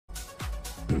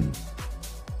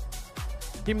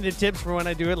Give me the tips for when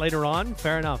I do it later on.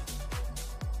 Fair enough.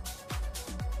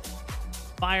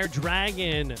 Fire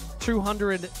Dragon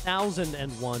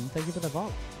 200,001. Thank you for the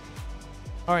follow.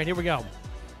 All right, here we go.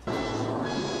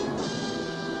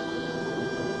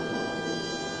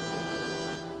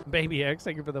 Baby X,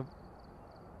 thank you for the...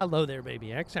 Hello there,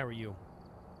 Baby X. How are you?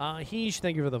 Heesh,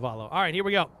 thank you for the follow. All right, here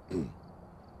we go.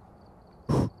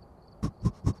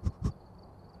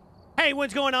 Hey,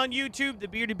 what's going on, YouTube? The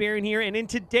Bearded Baron here, and in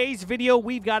today's video,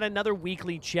 we've got another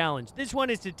weekly challenge. This one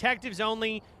is detectives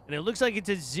only, and it looks like it's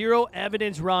a zero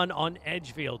evidence run on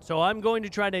Edgefield. So I'm going to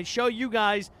try to show you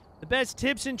guys the best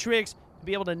tips and tricks to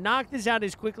be able to knock this out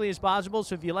as quickly as possible.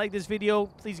 So if you like this video,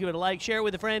 please give it a like, share it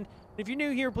with a friend. If you're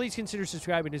new here, please consider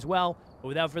subscribing as well. But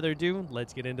without further ado,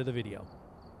 let's get into the video.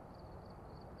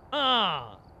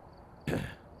 I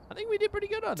think we did pretty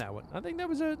good on that one. I think that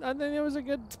was a good,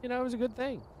 it was a good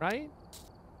thing, right?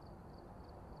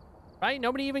 Right?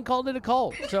 Nobody even called it a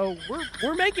cult. So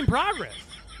we're making progress.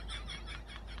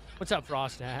 What's up,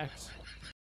 Frostax?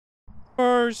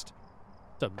 First.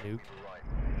 What's up, Nuke?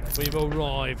 We've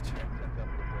arrived.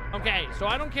 Okay, so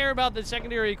I don't care about the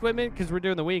secondary equipment because we're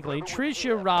doing the weekly.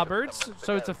 Trisha Roberts,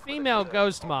 so it's a female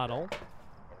ghost model.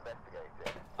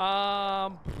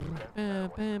 All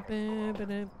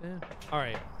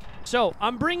right. So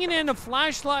I'm bringing in a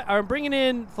flashlight. Or I'm bringing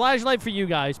in flashlight for you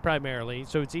guys primarily,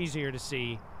 so it's easier to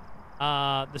see.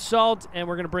 The salt, and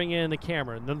we're gonna bring in the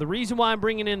camera. Now, the reason why I'm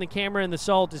bringing in the camera and the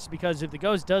salt is because if the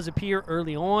ghost does appear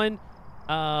early on,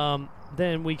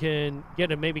 then we can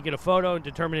maybe get a photo and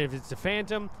determine if it's a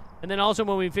phantom. And then also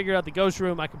when we figure out the ghost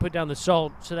room, I can put down the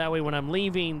salt so that way when I'm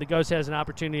leaving, the ghost has an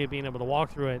opportunity of being able to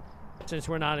walk through it, since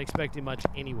we're not expecting much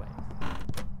anyway.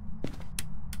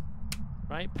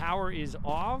 Right? Power is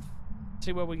off. Let's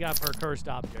see what we got for a cursed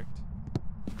object.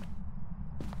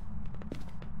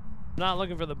 I'm not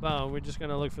looking for the bone. We're just going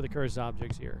to look for the cursed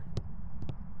objects here.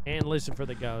 And listen for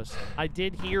the ghost. I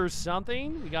did hear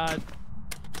something. We got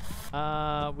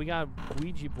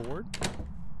Ouija board.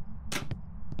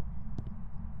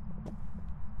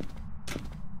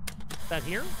 Is that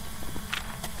here?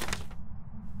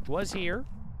 It was here.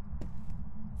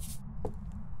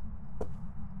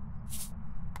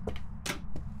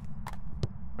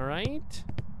 All right.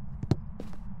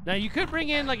 Now, you could bring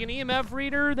in, like, an EMF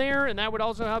reader there, and that would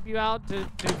also help you out to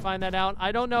find that out.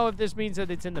 I don't know if this means that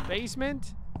it's in the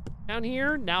basement down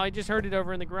here. Now, I just heard it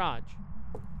over in the garage.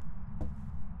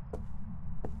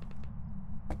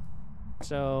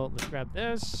 So, let's grab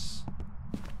this.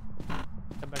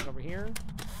 Come back over here.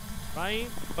 Right?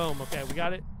 Boom. Okay, we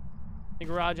got it. The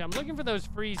garage. I'm looking for those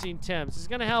freezing temps. It's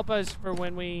going to help us for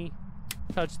when we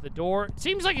touch the door. It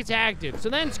seems like it's active, so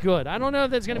that's good. I don't know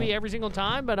if that's going to be every single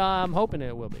time, but I'm hoping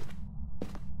it will be.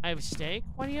 I have a steak.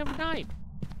 Why do you have a knife?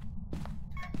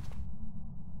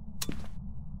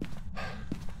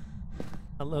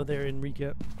 Hello there,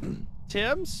 Enrique.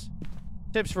 Tips?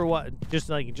 Tips for what? Just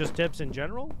tips in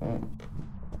general?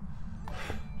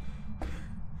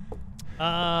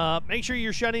 Make sure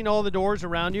you're shutting all the doors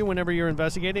around you whenever you're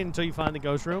investigating until you find the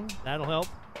ghost room. That'll help.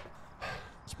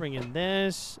 Let's bring in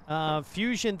this.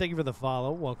 Fusion, thank you for the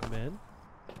follow. Welcome in.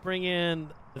 Let's bring in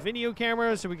the video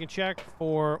camera so we can check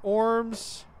for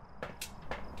orbs.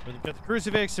 We've got the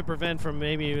crucifix to prevent from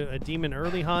maybe a demon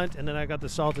early hunt, and then I got the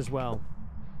salt as well.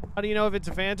 How do you know if it's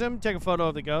a phantom? Take a photo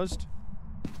of the ghost.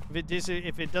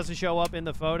 If it doesn't show up in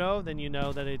the photo, then you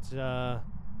know that it's a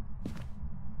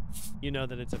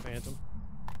phantom.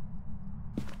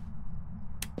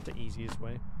 It's the easiest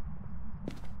way.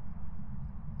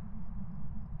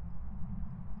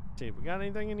 See if we got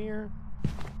anything in here.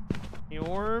 Any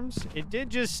orbs? It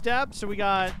did just step, so we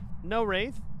got no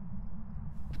wraith.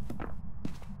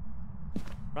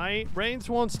 Right? Wraiths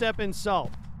won't step in salt.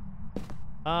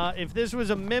 If this was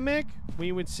a mimic,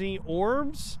 we would see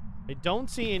orbs. I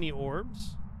don't see any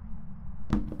orbs.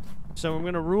 So I'm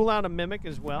going to rule out a mimic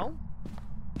as well.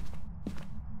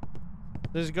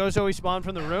 Does the ghost always spawn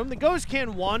from the room? The ghost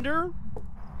can wander.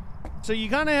 So you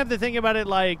kind of have to think about it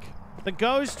like the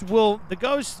ghost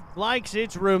likes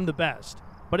its room the best.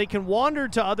 But it can wander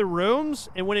to other rooms.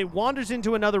 And when it wanders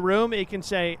into another room, it can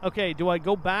say, okay, do I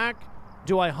go back?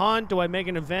 Do I hunt? Do I make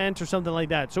an event or something like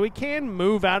that? So it can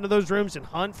move out of those rooms and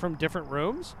hunt from different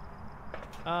rooms.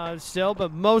 Still,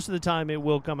 but most of the time it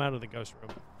will come out of the ghost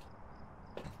room.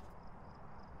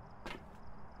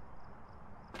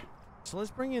 So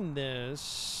let's bring in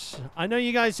this. I know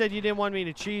you guys said you didn't want me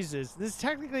to cheese this. This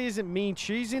technically isn't me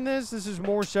cheesing this. This is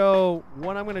more so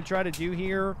what I'm going to try to do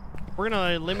here. We're going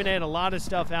to eliminate a lot of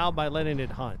stuff out by letting it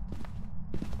hunt.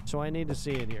 So I need to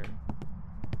see it here.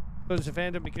 So it's a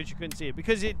phantom because you couldn't see it.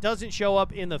 Because it doesn't show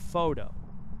up in the photo.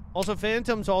 Also,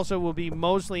 phantoms also will be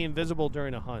mostly invisible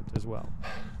during a hunt as well.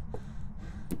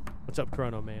 What's up,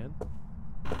 Chrono Man?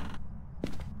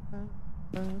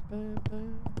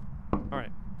 All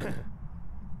right. Let's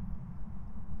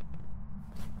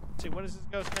see, what is this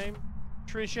ghost name?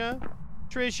 Trisha?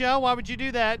 Trisha, why would you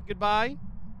do that? Goodbye.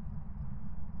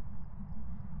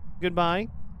 Goodbye.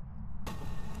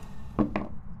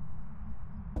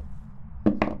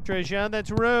 Trisha,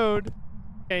 that's rude.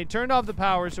 Okay, turned off the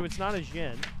power so it's not as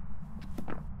yin.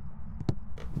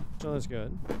 So that's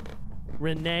good.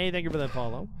 Renee, thank you for that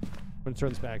follow. I'm going to turn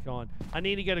this back on. I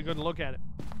need to get a good look at it.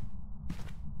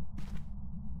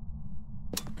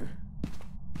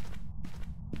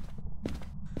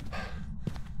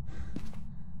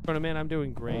 Oh, man, I'm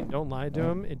doing great. Don't lie to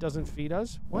him. It doesn't feed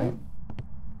us. What?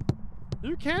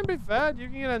 You can be fed. You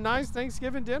can get a nice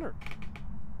Thanksgiving dinner.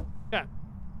 Yeah.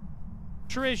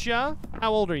 Trisha,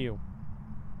 how old are you?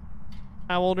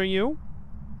 How old are you?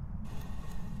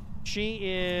 She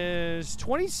is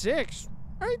 26.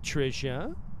 All right,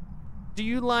 Trisha. Do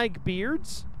you like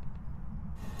beards?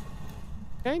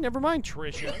 Okay, never mind,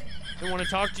 Trisha. I don't want to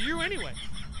talk to you anyway.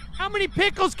 How many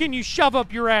pickles can you shove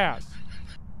up your ass?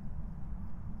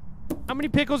 How many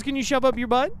pickles can you shove up your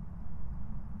butt?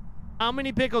 How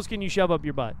many pickles can you shove up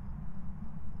your butt?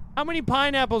 How many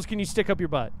pineapples can you stick up your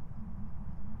butt?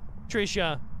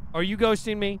 Trisha, are you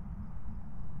ghosting me?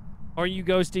 Are you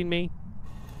ghosting me?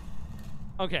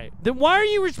 Okay, then why are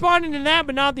you responding to that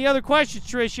but not the other questions,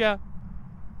 Trisha?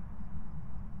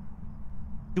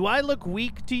 Do I look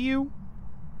weak to you?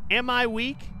 Am I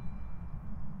weak?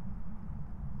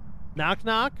 Knock,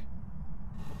 knock.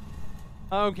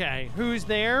 Okay, who's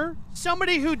there?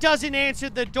 Somebody who doesn't answer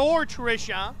the door,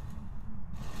 Trisha.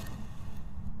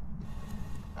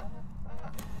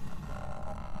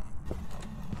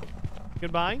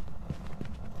 Goodbye.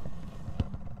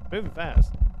 Moving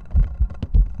fast.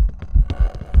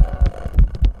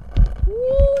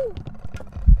 Woo!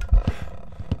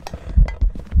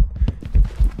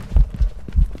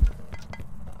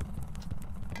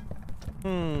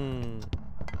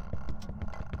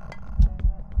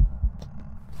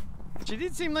 She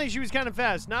did seem like she was kind of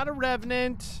fast. Not a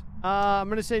Revenant. I'm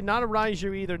going to say not a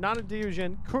Raiju either. Not a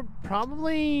Delusion.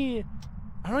 Probably...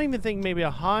 I don't even think maybe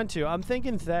a Hantu. I'm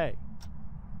thinking Thay.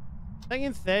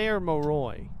 Thinking Thay or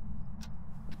Moroi.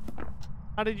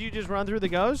 How did you just run through the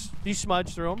ghosts? You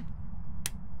smudge through them.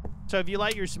 So if you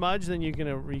light your smudge, then you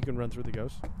can run through the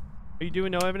ghosts. Are you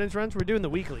doing no evidence runs? We're doing the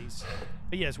weeklies.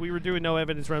 But yes, we were doing no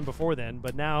evidence run before then,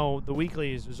 but now the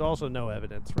weeklies is also no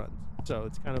evidence runs. So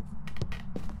it's kind of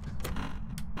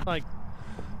like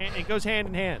it goes hand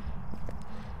in hand.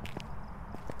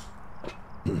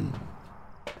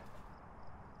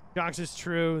 Jox is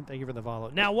true. Thank you for the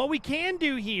follow. Now, what we can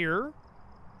do here,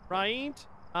 right?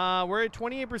 We're at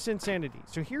 28% sanity.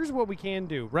 So here's what we can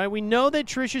do, right? We know that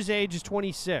Trisha's age is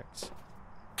 26.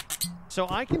 So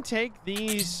I can take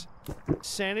these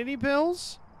sanity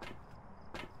pills.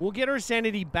 We'll get our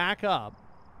sanity back up.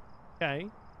 Okay.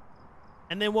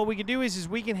 And then what we can do is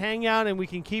we can hang out and we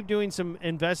can keep doing some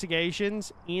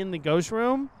investigations in the ghost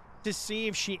room to see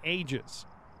if she ages.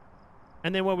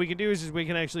 And then what we can do is we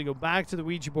can actually go back to the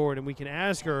Ouija board and we can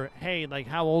ask her, hey, like,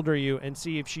 how old are you? And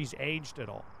see if she's aged at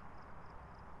all.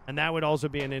 And that would also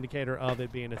be an indicator of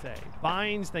it being a Thay.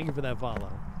 Vines, thank you for that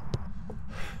follow.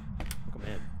 Come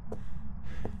in.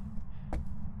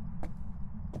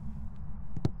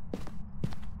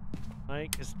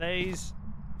 Right, because Thays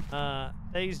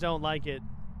don't like it.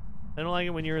 They don't like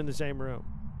it when you're in the same room.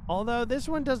 Although this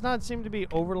one does not seem to be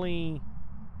overly...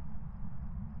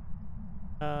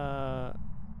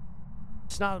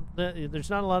 there's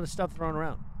not a lot of stuff thrown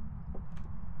around.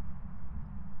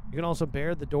 You can also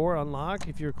bear the door unlock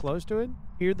if you're close to it.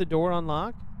 Hear the door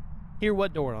unlock. Hear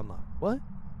what door unlock? What?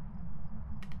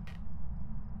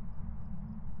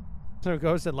 So a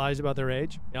ghost that lies about their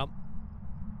age? Yep.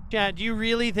 Chad, do you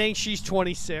really think she's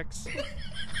 26?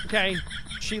 Okay,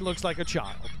 she looks like a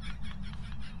child.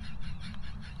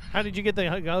 How did you get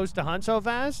the ghost to hunt so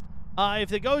fast?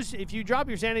 If you drop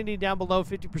your sanity down below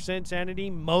 50% sanity,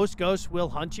 most ghosts will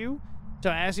hunt you. So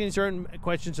asking certain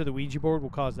questions to the Ouija board will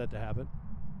cause that to happen.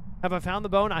 Have I found the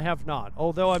bone? I have not.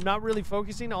 Although I'm not really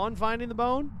focusing on finding the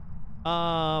bone,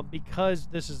 because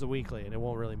this is the weekly and it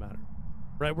won't really matter.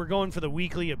 Right? We're going for the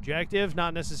weekly objective,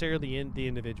 not necessarily in the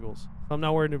individuals. So I'm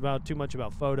not worried about too much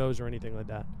about photos or anything like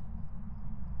that.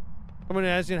 I'm going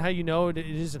to ask you how you know it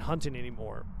isn't hunting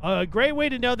anymore. A great way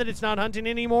to know that it's not hunting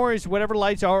anymore is whatever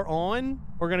lights are on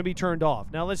are going to be turned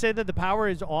off. Now, let's say that the power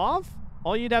is off.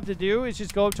 All you'd have to do is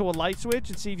just go up to a light switch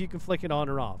and see if you can flick it on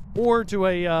or off. Or to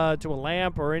a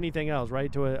lamp or anything else,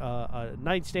 right? To a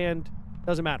nightstand.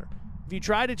 Doesn't matter. If you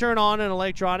try to turn on an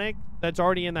electronic that's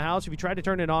already in the house, if you try to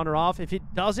turn it on or off, if it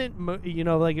doesn't, you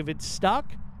know, like if it's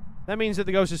stuck, that means that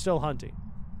the ghost is still hunting.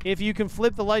 If you can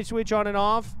flip the light switch on and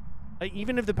off,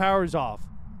 even if the power is off,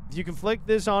 if you can flick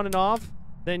this on and off,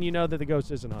 then you know that the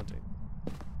ghost isn't hunting.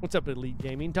 What's up, Elite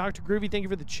Gaming? Dr. Groovy, thank you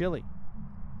for the chili.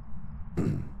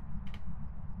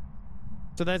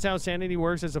 So that's how sanity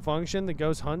works as a function. The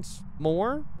ghost hunts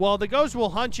more. Well, the ghost will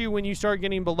hunt you when you start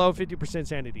getting below 50%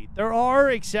 sanity. There are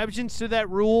exceptions to that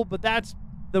rule, but that's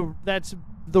the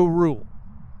rule,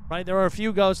 right? There are a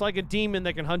few ghosts, like a demon,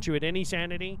 that can hunt you at any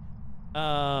sanity.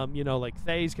 You know, like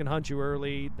Thays can hunt you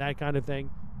early, that kind of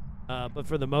thing. But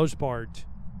for the most part,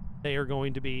 they are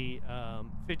going to be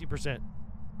 50%.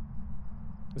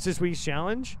 Is this week's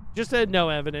challenge? Just a no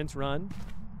evidence run,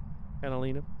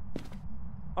 Catalina.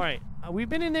 All right, we've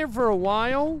been in there for a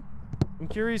while. I'm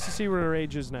curious to see what her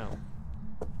age is now.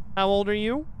 How old are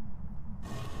you?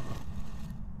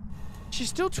 She's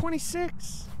still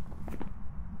 26.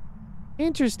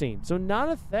 Interesting. So not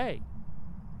a Thay.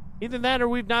 Either that or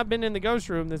we've not been in the ghost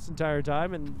room this entire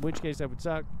time, in which case that would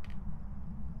suck.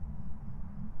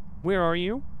 Where are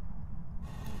you?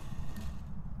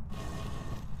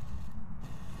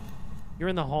 You're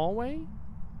in the hallway?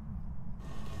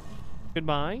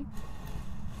 Goodbye.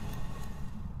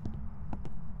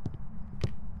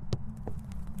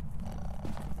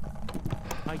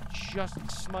 I just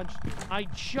smudged. I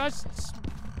just.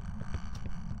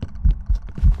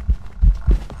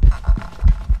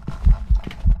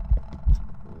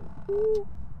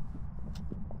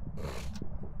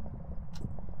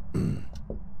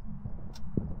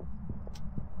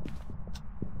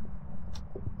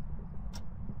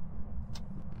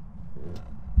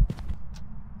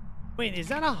 Wait, is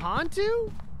that a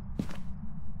Hantu?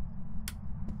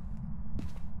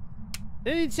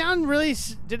 Did it sound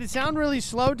really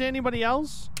slow to anybody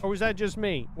else? Or was that just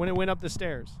me when it went up the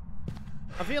stairs?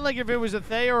 I feel like if it was a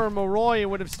Thay or a Moroi, it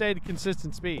would have stayed at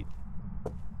consistent speed.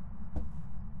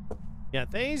 Yeah,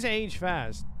 Thays age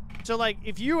fast. So, like,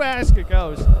 if you ask a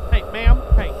ghost, hey, ma'am,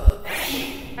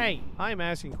 hey, I'm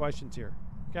asking questions here,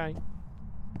 okay?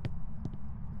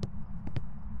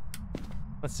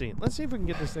 Let's see if we can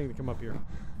get this thing to come up here.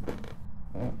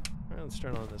 All right, let's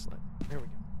turn on this light. There we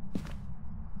go.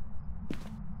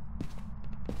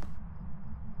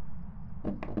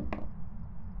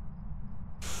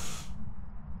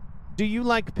 Do you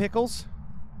like pickles?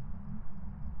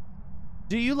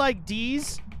 Do you like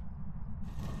D's?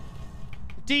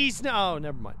 D's? No,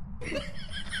 never mind.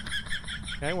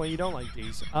 Okay, well, you don't like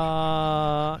D's.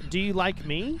 Do you like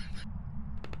me?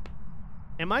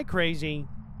 Am I crazy?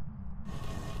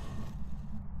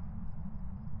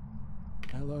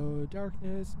 Hello,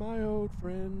 darkness, my old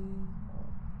friend.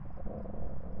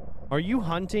 Are you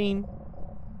hunting?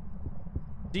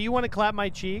 Do you want to clap my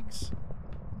cheeks?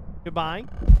 Goodbye.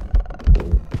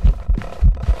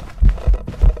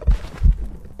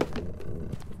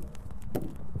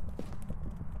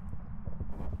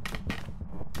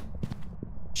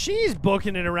 She's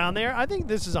booking it around there. I think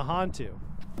this is a Hantu.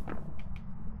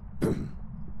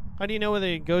 How do you know where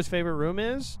the ghost favorite room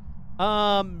is?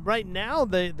 Right now,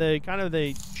 the kind of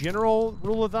the general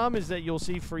rule of thumb is that you'll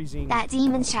see freezing. That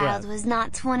demon child was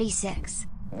not 26.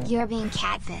 You're being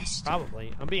catfished.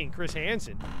 Probably. I'm being Chris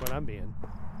Hansen. What I'm being.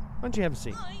 Why don't you have a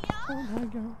seat? Oh my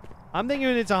god. I'm thinking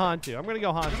it's a Hantu. I'm gonna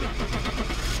go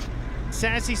Hantu.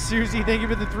 Sassy Susie, thank you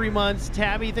for the 3 months.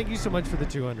 Tabby, thank you so much for the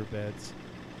 200 bits.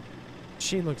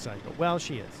 She looks psycho. Well,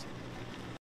 she is.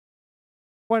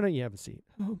 Why don't you have a seat?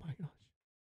 Oh my gosh.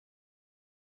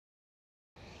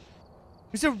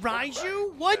 Is it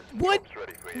Raiju? What? What?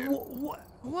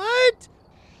 What?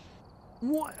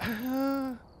 What?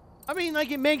 I mean,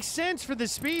 like, it makes sense for the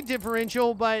speed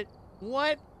differential, but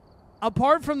what?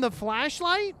 Apart from the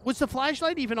flashlight? Was the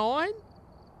flashlight even on?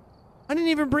 I didn't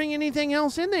even bring anything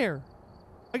else in there.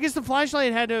 I guess the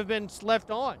flashlight had to have been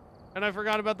left on, and I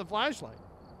forgot about the flashlight.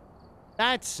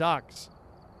 That sucks.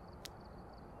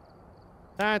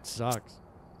 That sucks.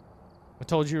 I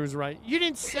told you it was right. You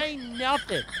didn't say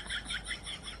nothing.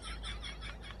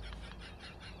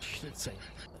 You didn't say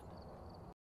nothing.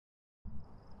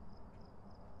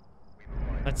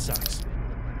 That sucks.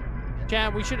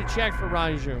 Chat, we should have checked for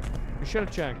Raiju. We should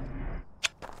have checked.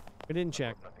 We didn't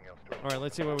check. All right,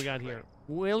 let's see what we got here.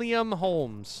 William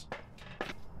Holmes.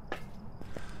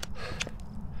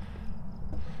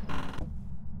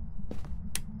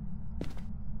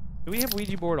 Do we have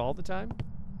Ouija board all the time?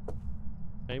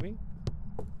 Maybe.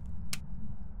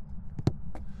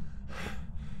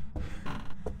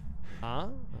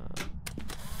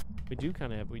 We do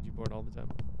kind of have Ouija board all the time.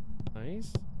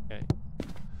 Nice. Okay.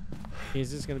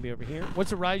 Is this going to be over here? What's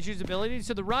the Raiju ability?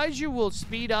 So the Raiju will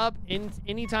speed up in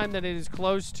any time that it is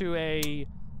close to an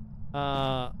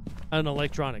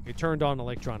electronic, a turned on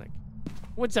electronic.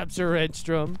 What's up, Sir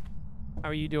Edstrom? How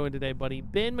are you doing today, buddy?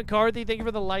 Ben McCarthy, thank you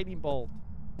for the lightning bolt.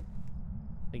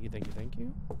 Thank you, thank you, thank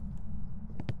you.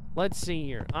 Let's see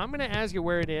here. I'm going to ask you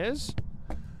where it is.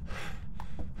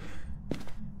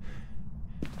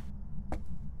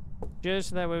 Just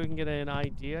so that way we can get an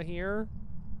idea here.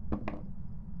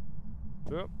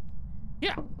 Oh.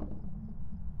 Yeah.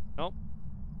 Nope.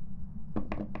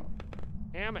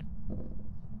 Damn it.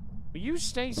 Will you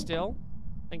stay still?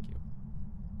 Thank you.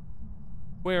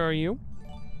 Where are you?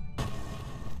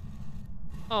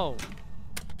 Oh.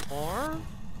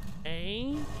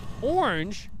 R-A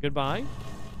orange. Goodbye.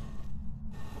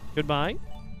 Goodbye.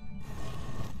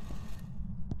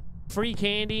 Free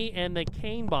Candy and the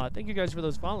Cane Bot. Thank you guys for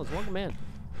those follows. Welcome in.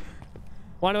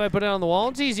 Why do I put it on the wall?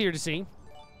 It's easier to see.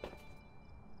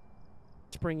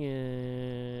 Let's bring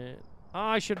in... Oh,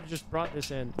 I should have just brought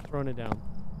this in. Thrown it down.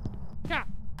 Yeah.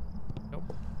 Nope.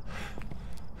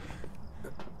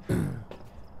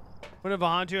 Would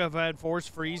Vahantu have had force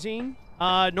freezing?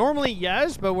 Normally,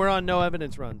 yes, but we're on no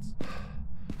evidence runs.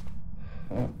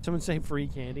 Someone say free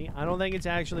candy. I don't think it's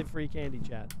actually free candy,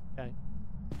 chat. Okay.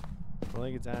 I don't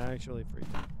think it's actually free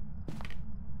candy.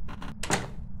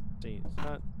 See, it's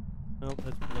not... Nope,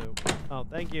 that's blue. Oh,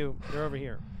 thank you. You're over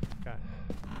here. Okay.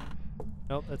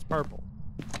 Nope, that's purple.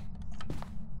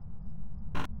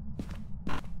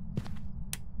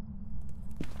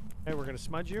 Okay, we're gonna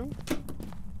smudge you.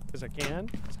 Because I can.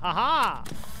 Haha!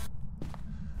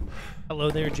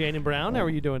 Hello there, Jaden Brown. How are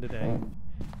you doing today?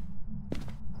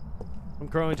 I'm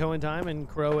Croatoan time in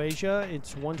Croatia.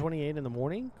 It's 1:28 in the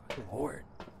morning. Good Lord.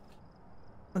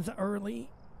 That's early.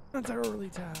 That's an early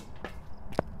time.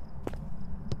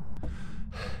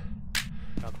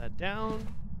 Got that down.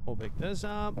 We'll pick this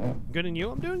up. Good and you?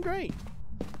 I'm doing great.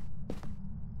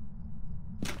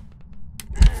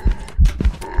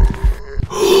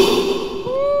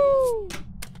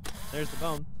 There's the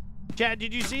bone. Chad,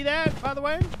 did you see that, by the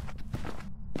way?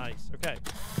 Nice. Okay.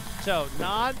 So,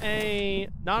 not a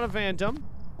phantom.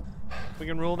 We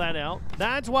can rule that out.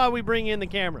 That's why we bring in the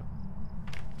camera.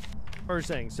 First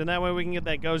thing. So that way we can get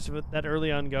that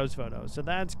early on ghost photo. So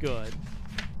that's good.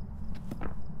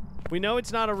 We know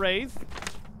it's not a wraith.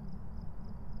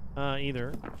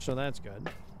 Either. So that's good.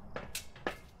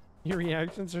 Your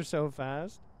reactions are so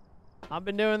fast. I've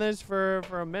been doing this for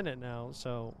a minute now,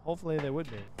 so hopefully they would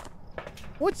be.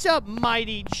 What's up,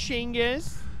 Mighty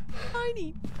Chingus?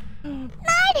 Mighty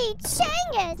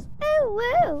Chingus! Ooh,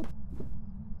 woo!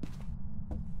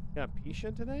 You got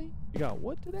Pisha today? You got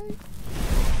what today?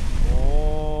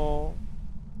 Oh,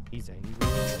 he's angry.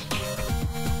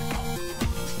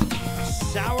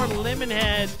 Sour Lemon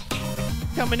Head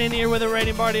coming in here with a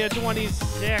rating party of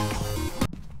 26.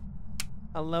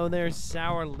 Hello there,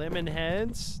 Sour Lemon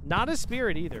Heads. Not a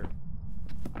spirit either.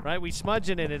 Right? We smudged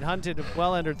it and it hunted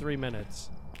well under 3 minutes.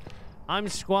 I'm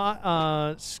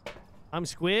Squid,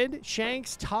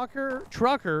 Shanks, Trucker,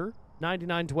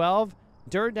 9912,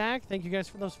 Durdak. Thank you guys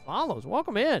for those follows.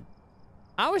 Welcome in.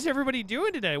 How is everybody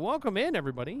doing today? Welcome in,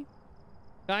 everybody.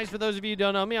 Guys, for those of you who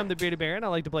don't know me, I'm the Bearded Baron. I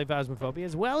like to play Phasmophobia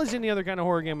as well as any other kind of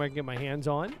horror game I can get my hands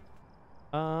on.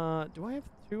 Do I have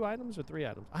 2 items or 3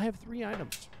 items? I have 3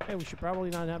 items. Okay, we should probably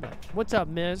not have that. What's up,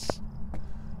 miss?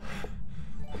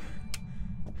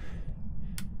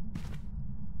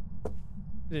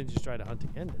 It didn't just try to hunt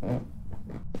again, did it?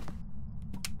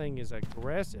 Thing is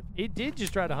aggressive. It did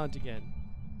just try to hunt again.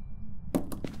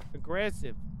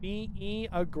 Aggressive. B-E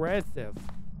aggressive.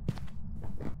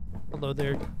 Hello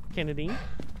there, Kennedy.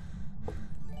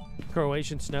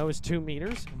 Croatian snow is 2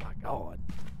 meters. Oh my god.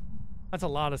 That's a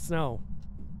lot of snow.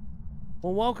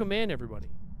 Well, welcome in, everybody.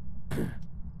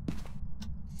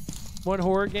 What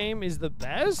horror game is the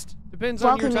best? Depends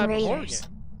on your type of horror game.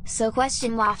 So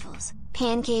question waffles,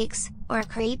 pancakes, or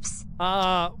crepes?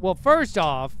 Well, first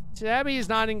off, Tabby is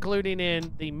not including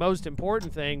in the most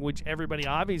important thing, which everybody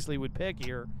obviously would pick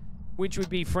here, which would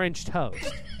be French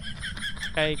toast.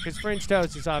 Okay, because French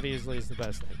toast is obviously the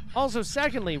best thing. Also,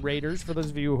 secondly, Raiders, for those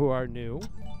of you who are new,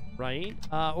 right?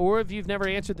 Or if you've never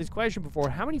answered this question before,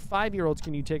 how many 5-year-olds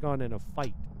can you take on in a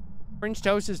fight? French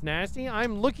toast is nasty.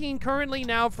 I'm looking currently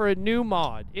now for a new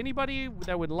mod. Anybody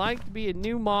that would like to be a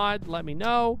new mod, let me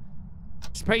know.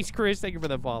 Space Chris, thank you for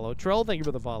the follow. Troll, thank you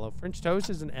for the follow. French toast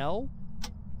is an L?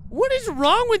 What is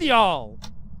wrong with y'all?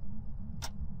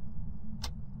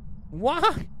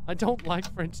 Why? I don't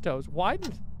like French toast. Why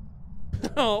did...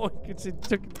 Oh, it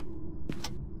took...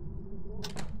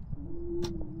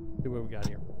 See what we got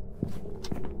here.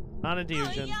 Not a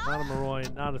Deogen, not a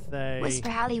Moroi, not a Thay. Whisper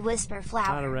Howdy Whisper Flower.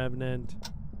 Not a Revenant.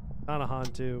 Not a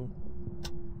Hantu.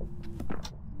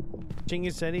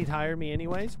 Chingus said he'd hire me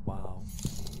anyways? Wow.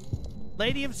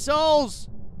 Lady of Souls!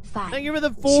 5. Thank you for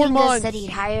the 4 months! said he'd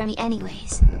hire me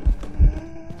anyways.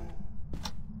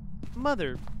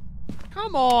 Mother.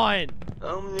 Come on!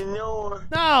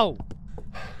 No!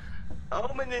 I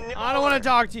don't want to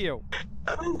talk to you.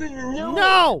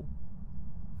 No!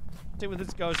 See what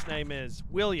this ghost name is.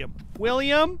 William.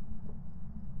 William?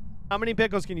 How many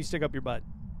pickles can you stick up your butt?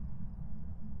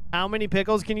 How many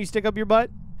pickles can you stick up your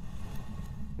butt?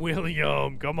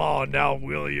 William, come on now,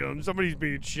 William. Somebody's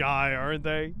being shy, aren't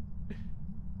they?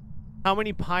 How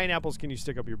many pineapples can you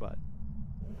stick up your butt?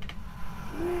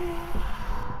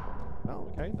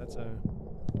 Oh, okay. That's a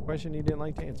question he didn't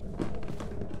like to answer.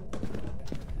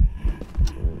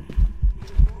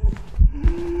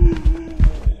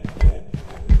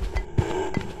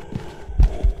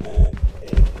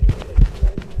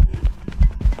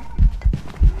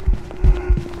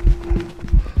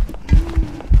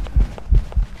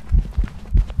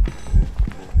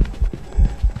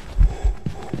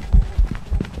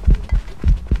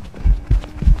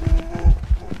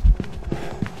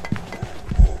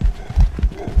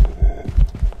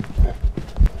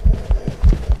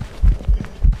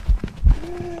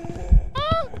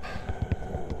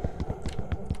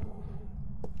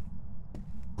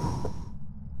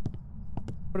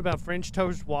 What about French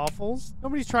toast waffles?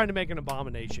 Nobody's trying to make an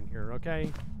abomination here,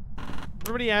 okay?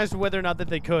 Everybody asked whether or not that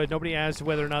they could. Nobody asked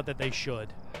whether or not that they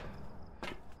should.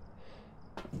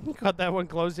 Cut that one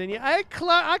close in. Yeah, I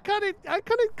cut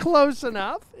it close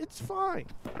enough. It's fine.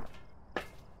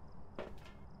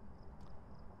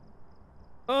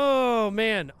 Oh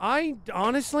man,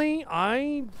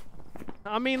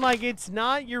 I mean, like, it's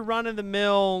not your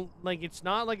run-of-the-mill, like, it's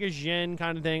not like a Jin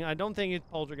kind of thing. I don't think it's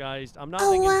Poltergeist. I'm not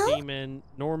thinking Demon,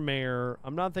 nor Mare.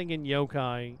 I'm not thinking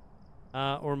Yokai,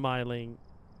 or Myling,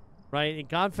 right? It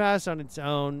got fast on its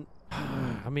own.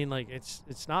 I mean, like,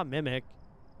 it's not Mimic.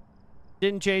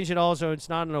 Didn't change at all, so it's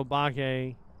not an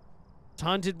Obake. It's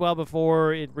hunted well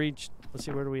before it reached, let's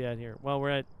see, where are we at here? Well,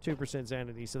 we're at 2%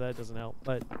 sanity, so that doesn't help,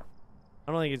 but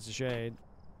I don't think it's a shade.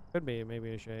 Could be,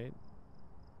 maybe a shade.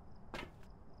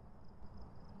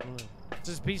 This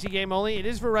is PC game only. It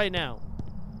is for right now.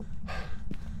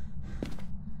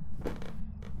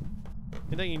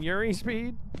 You thinking Yuri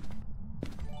speed?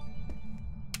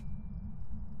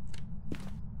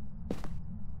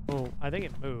 Oh, I think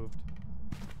it moved.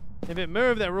 If it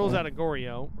moved, that rules out a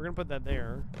Goryo. We're gonna put that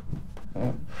there.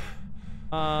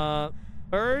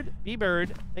 Bird,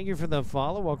 B-Bird, thank you for the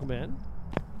follow. Welcome in.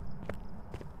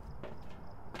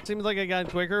 Seems like I got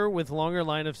quicker with longer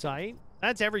line of sight.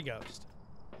 That's every ghost.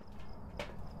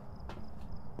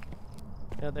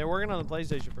 Yeah, they're working on the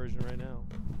PlayStation version right now.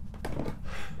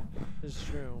 This is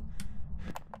true.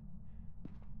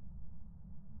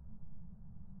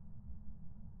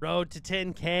 Road to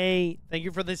 10K. Thank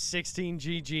you for the 16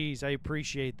 GGs. I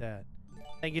appreciate that.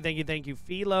 Thank you, thank you, thank you.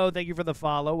 Philo, thank you for the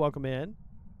follow. Welcome in.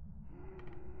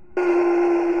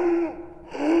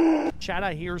 Chat,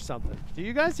 I hear something. Do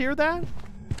you guys hear that?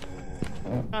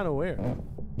 Kind of weird.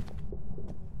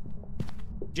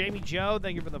 Jamie Joe,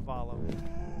 thank you for the follow.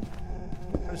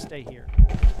 I'm gonna stay here.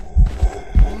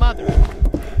 Mother.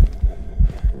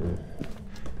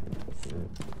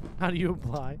 How do you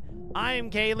apply? I am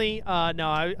Kaylee.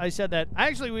 No, I said that.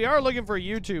 Actually, we are looking for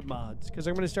YouTube mods because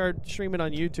I'm gonna start streaming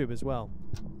on YouTube as well.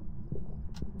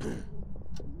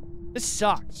 This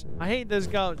sucks. I hate this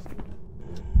ghost.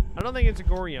 I don't think it's a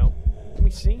Goryo. Let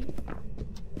me see.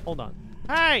 Hold on.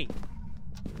 Hey!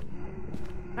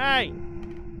 Hey!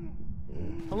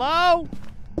 Hello?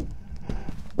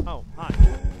 Oh, hi.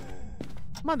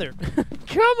 Mother.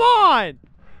 Come on!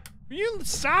 Will you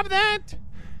stop that?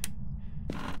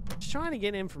 Just trying to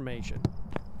get information.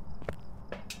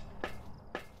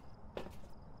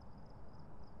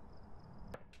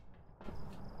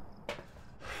 I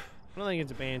don't think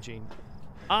it's a Banshee.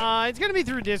 It's gonna be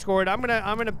through Discord. I'm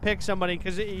gonna pick somebody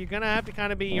because you're gonna have to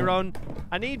kind of be your own.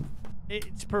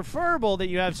 It's preferable that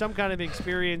you have some kind of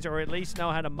experience or at least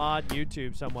know how to mod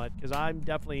YouTube somewhat, because I'm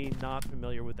definitely not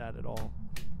familiar with that at all.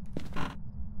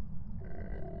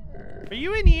 Are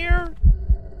you in here,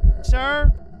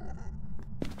 sir?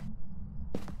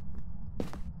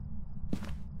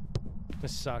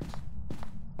 This sucks.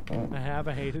 I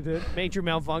hated it. Major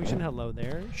malfunction. Hello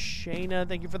there. Shayna,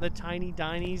 thank you for the tiny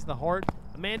dinies, the heart.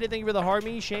 Amanda, thank you for the heart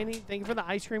me. Shani, thank you for the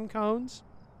ice cream cones.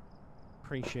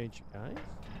 Appreciate you guys.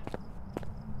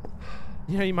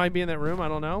 Yeah, he might be in that room. I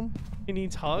don't know. He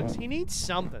needs hugs. He needs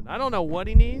something. I don't know what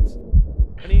he needs,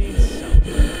 but he needs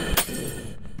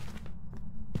something.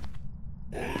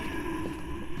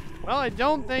 Well, I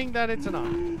don't think that it's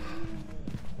enough.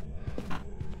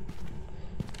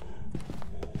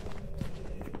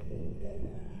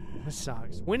 This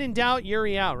sucks. When in doubt,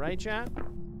 Yuri out, right, chat?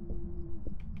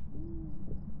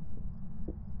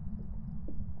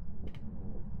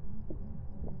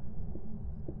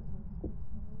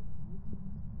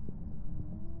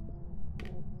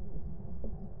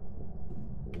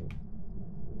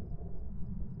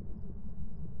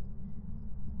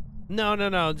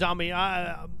 No, zombie.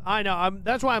 I know.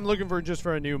 That's why I'm looking for just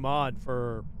for a new mod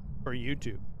for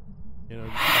YouTube. You know.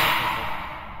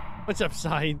 What's up,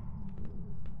 Side?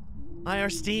 IR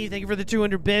Steve, thank you for the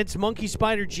 200 bits. Monkey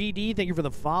Spider GD, thank you for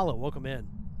the follow. Welcome in.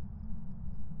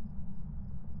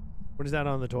 What is that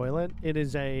on the toilet? It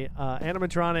is a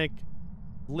animatronic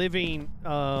living.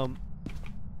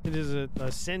 It is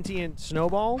a sentient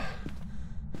snowball.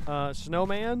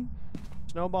 Snowman.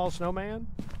 Snowman.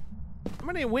 I'm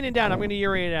gonna win it down. I'm gonna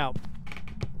Yuri it out.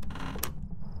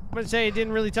 I'm gonna say it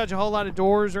didn't really touch a whole lot of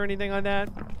doors or anything like that.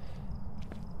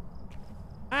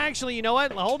 Actually, you know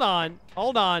what? Hold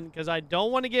on, because I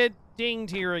don't want to get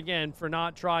dinged here again for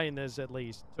not trying this at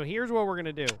least. So here's what we're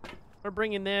gonna do. We're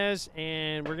bring in this,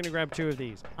 and we're gonna grab 2 of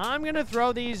these. I'm gonna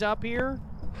throw these up here,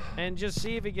 and just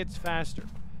see if it gets faster.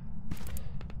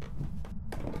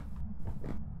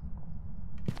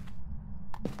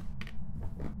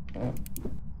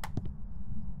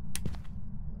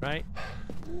 Right?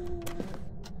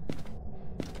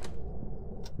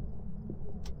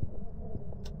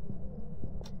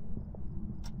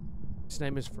 His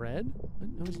name is Fred?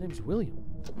 No, his name is William.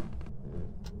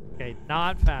 Okay,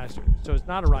 not faster. So it's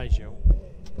not a Raichu.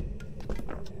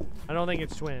 I don't think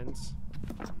it's twins.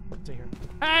 Let's see here.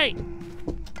 Hey!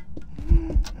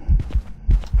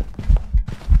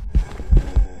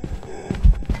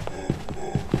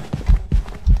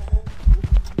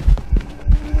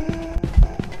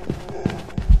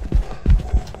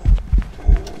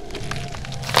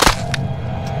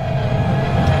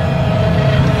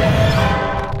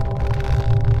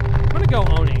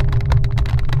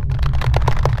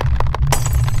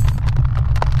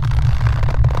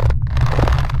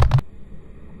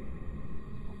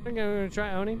 I'm gonna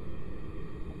try Oni.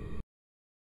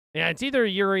 Yeah, it's either a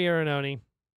Yuri or an Oni.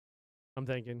 I'm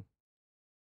thinking.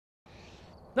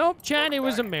 Nope, Chad, it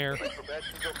was a mare. It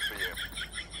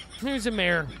was a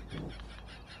mare.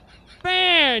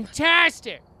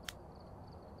 Fantastic!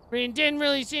 I mean, didn't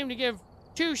really seem to give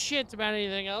 2 shits about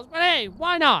anything else, but hey,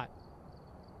 why not?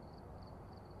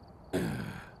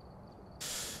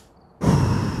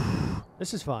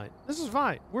 This is fine. This is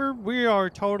fine. We are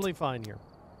totally fine here.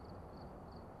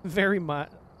 Very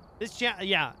much.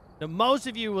 Yeah. Most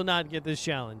of you will not get this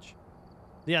challenge.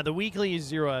 Yeah, the weekly is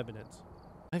 0 evidence.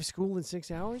 I have school in 6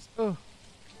 hours? Oh.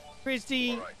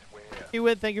 Christy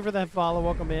Hewitt, thank you for that follow.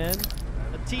 Welcome in.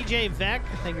 TJ Vec,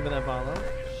 thank you for that follow.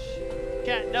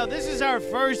 Chat, no, this is our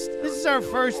first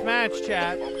match,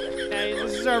 chat. Okay,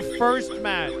 this is our first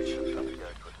match.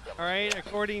 All right,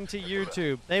 according to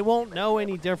YouTube. They won't know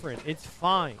any different. It's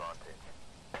fine.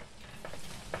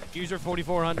 User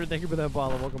 4400, thank you for that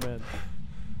follow. Welcome in.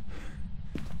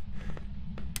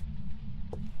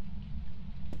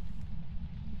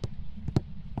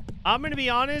 I'm going to be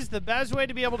honest, the best way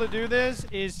to be able to do this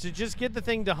is to just get the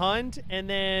thing to hunt and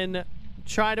then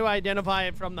try to identify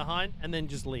it from the hunt and then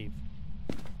just leave.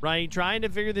 Right? Trying to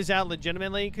figure this out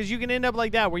legitimately, because you can end up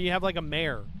like that where you have like a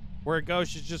mare where a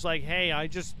ghost is just like, hey, I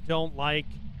just don't like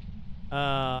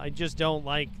the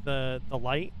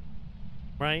light.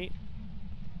 Right?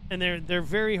 And they're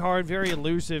very hard, very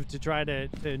elusive to try to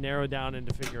narrow down and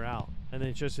to figure out. And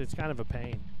it's kind of a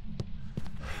pain.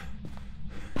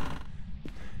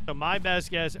 So my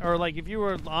best guess, or like if you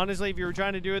were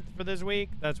trying to do it for this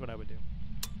week, that's what I would do.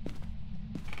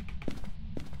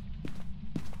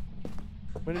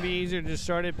 Wouldn't it be easier to just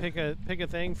start it, pick a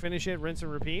thing, finish it, rinse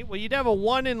and repeat? Well, you'd have a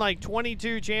 1 in like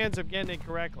 22 chance of getting it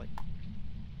correctly.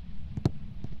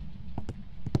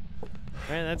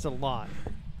 Man, that's a lot.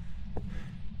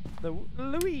 The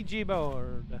Luigi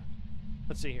board.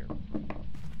 Let's see here. All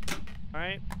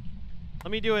right.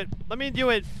 Let me do it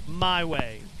my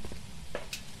way.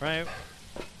 Right.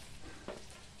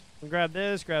 We'll grab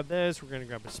this. We're gonna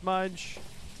grab a smudge.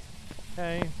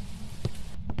 Okay.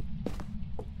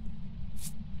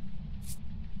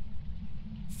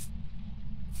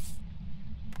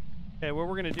 Okay, what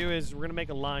we're gonna do is we're gonna make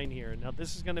a line here. Now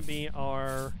this is gonna be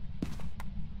our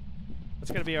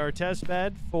test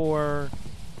bed for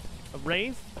a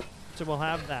Wraith. So we'll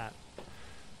have that.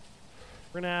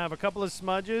 We're gonna have a couple of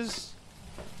smudges.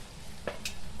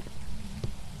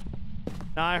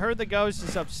 Now I heard the ghost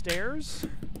is upstairs.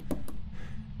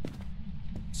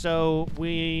 So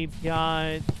we've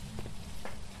got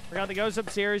We got the ghost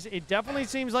upstairs. It definitely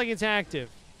seems like it's active,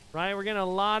 right? We're getting a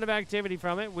lot of activity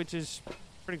from it, which is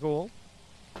pretty cool.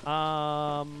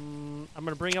 I'm going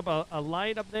to bring up a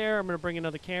light up there. I'm going to bring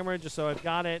another camera just so I've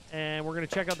got it. And we're going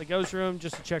to check out the ghost room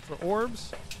just to check for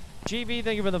orbs. GV,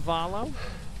 thank you for the follow.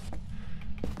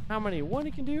 How many? One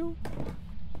it can do?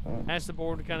 Ask the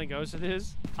board what kind of ghost it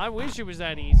is. I wish it was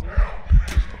that easy.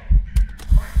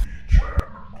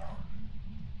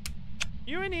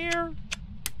 You in here?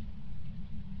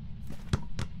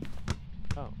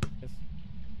 Oh,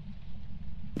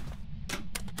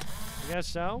 I guess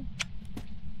so.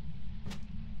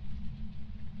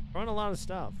 Throwing a lot of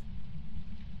stuff.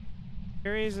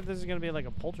 Curious if this is gonna be like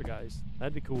a poltergeist.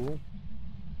 That'd be cool.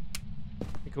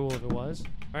 Be cool if it was.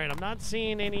 All right, I'm not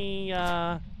seeing any.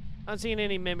 Not seeing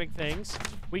any mimic things.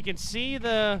 We can see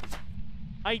the.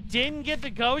 I didn't get the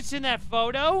ghost in that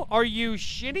photo. Are you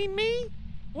shitting me?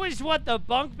 What the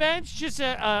bunk bench? Just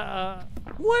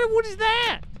what is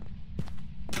that?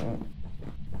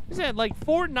 Is that like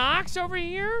Fort Knox over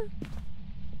here?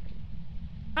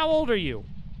 How old are you?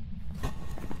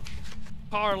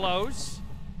 Carlos.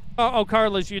 Oh,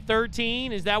 Carlos, you're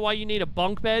 13? Is that why you need a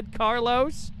bunk bed,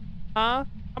 Carlos? Huh?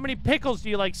 How many pickles do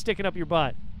you like sticking up your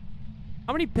butt?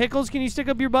 How many pickles can you stick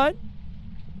up your butt?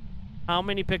 How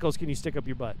many pickles can you stick up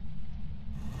your butt?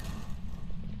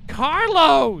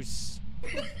 Carlos!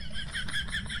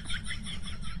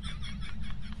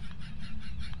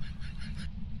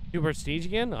 New prestige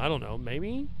again? I don't know.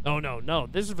 Maybe? Oh, no.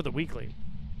 This is for the weekly.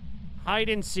 Hide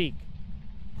and seek.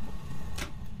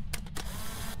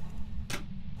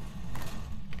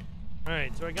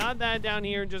 Alright, so I got that down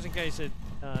here just in case it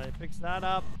picks that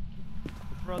up.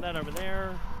 Throw that over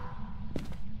there.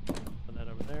 Throw that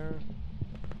over there.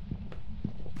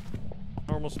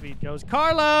 Normal speed goes.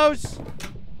 Carlos!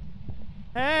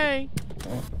 Hey!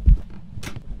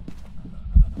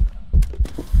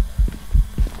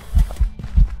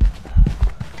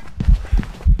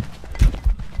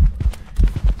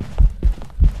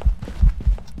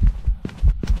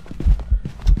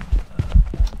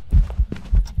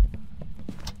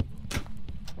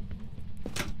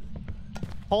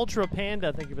 Ultra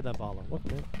Panda, thank you for that follow. What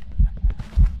the?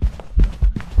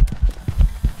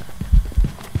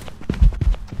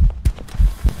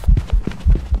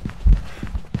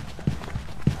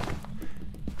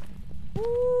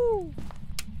 Woo!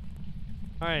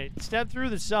 Alright, step through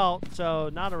the salt, so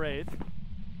not a raid.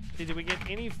 See, did we get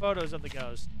any photos of the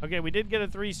ghost? Okay, we did get a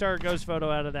 3-star ghost photo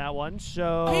out of that one,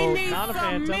 so not a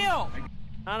phantom. Milk.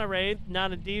 Not a Wraith,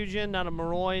 not a Delusion, not a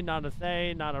Moroi, not a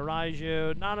Thay, not a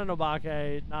Raiju, not an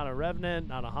Obake, not a Revenant,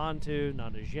 not a Hantu,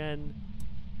 not a Jin.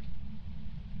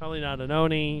 Probably not an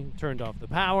Oni. Turned off the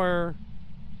power.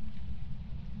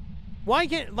 Why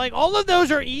can't, like, all of those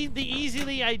are the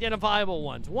easily identifiable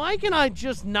ones. Why can I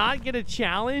just not get a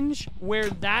challenge where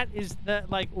that is,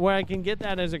 like, where I can get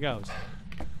that as a ghost?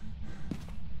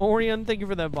 Orion, thank you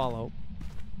for that follow.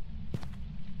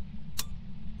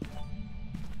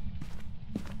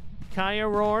 Kaya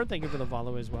Roar, thank you for the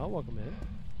follow as well. Welcome in.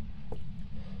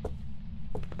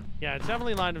 Yeah, it's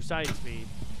definitely line of sight speed.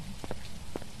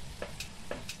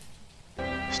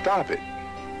 Stop it.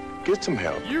 Get some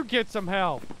help. You get some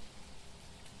help.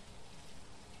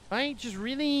 Right? Just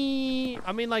really...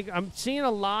 I mean, like, I'm seeing a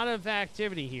lot of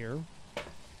activity here.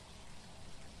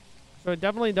 So it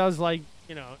definitely does, like,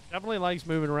 you know, definitely likes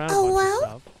moving around a bunch of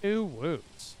stuff. Ooh,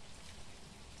 woots.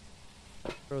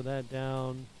 Throw that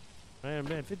down. I am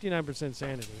at 59%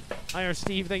 sanity. Hi,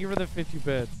 Steve. Thank you for the 50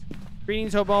 bits.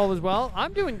 Greetings, hope all is well.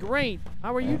 I'm doing great.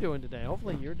 How are you doing today?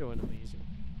 Hopefully you're doing amazing.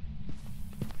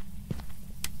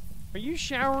 Are you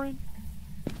showering?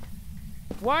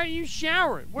 Why are you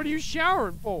showering? What are you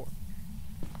showering for?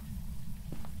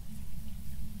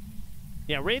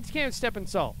 Yeah, raids can't step in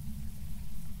salt.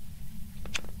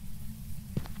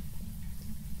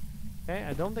 Okay,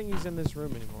 I don't think he's in this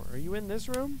room anymore. Are you in this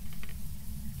room?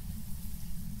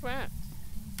 At?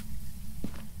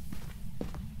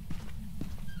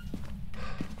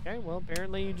 Okay, well,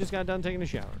 apparently you just got done taking a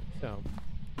shower, so.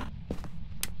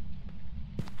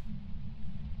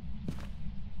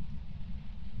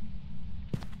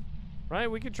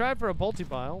 Right, we could try for a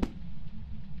multi-pile.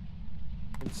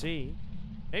 And see.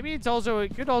 Maybe it's also,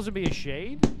 it could also be a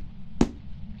shade.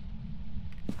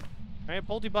 Alright,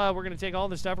 multi-pile, we're going to take all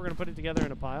this stuff, we're going to put it together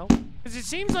in a pile. Because it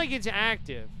seems like it's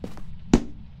active.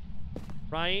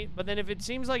 Right? But then if it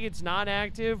seems like it's not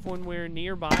active when we're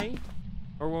nearby,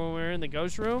 or when we're in the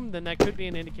ghost room, then that could be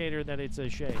an indicator that it's a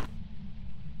shade.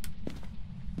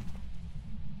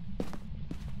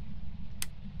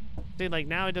 See, like,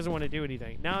 now it doesn't want to do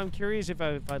anything. Now I'm curious if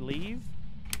I leave,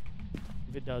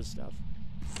 if it does stuff.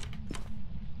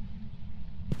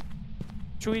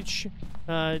 Twitch,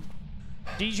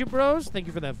 DJ Bros, thank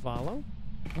you for that follow.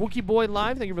 Wookie Boy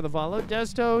Live, thank you for the follow.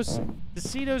 Destos,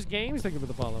 Decitos Games, thank you for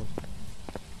the follow.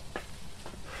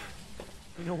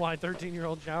 You know why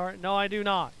 13-year-old shower? No, I do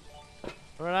not.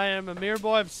 But I am a mere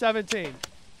boy of 17.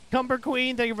 Cumber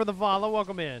Queen, thank you for the follow.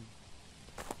 Welcome in.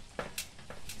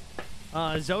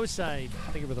 Zoside,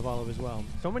 thank you for the follow as well.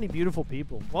 So many beautiful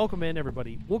people. Welcome in,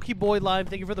 everybody. Wookie Boy Live,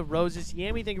 thank you for the roses.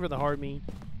 Yami, thank you for the heart me.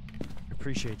 I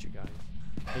appreciate you guys.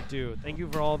 I do. Thank you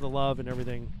for all the love and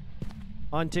everything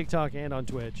on TikTok and on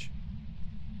Twitch.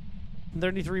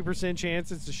 33%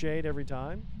 chance it's a shade every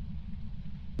time.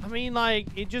 I mean, like,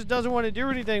 it just doesn't want to do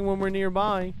anything when we're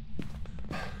nearby.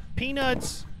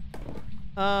 Peanuts.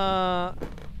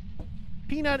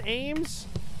 Peanut Ames.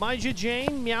 Maija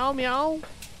Jane. Meow Meow.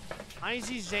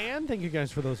 Izzy Zan. Thank you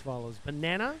guys for those follows.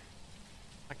 Banana.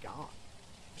 My God.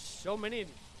 There's so many of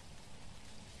you.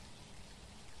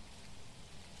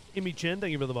 Imi Chen,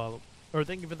 thank you for the follow. Or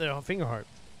thank you for the finger heart.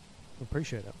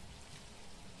 Appreciate it.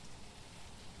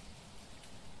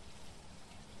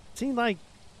 Seems like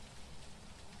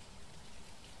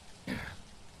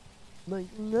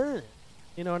meh.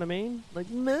 You know what I mean? Like,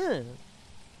 meh.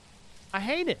 I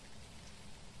hate it.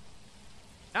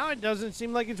 Now it doesn't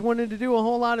seem like it's wanting to do a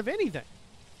whole lot of anything.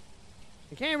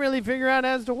 I can't really figure out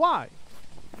as to why.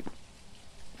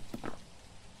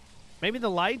 Maybe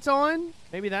the light's on?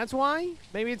 Maybe that's why?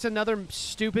 Maybe it's another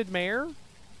stupid mayor?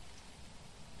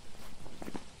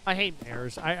 I hate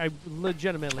mayors. I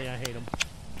legitimately, I hate them.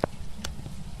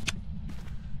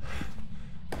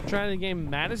 Trying the game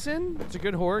Madison. It's a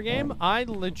good horror game. I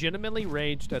legitimately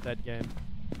raged at that game.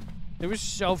 It was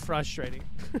so frustrating.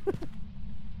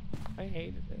 I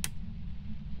hated it.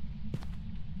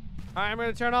 All right, I'm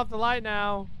going to turn off the light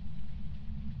now.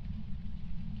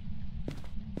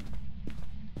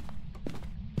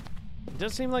 It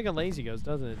does seem like a lazy ghost,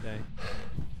 doesn't it, Day?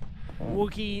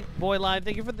 Wookie Boy Live,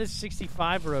 thank you for the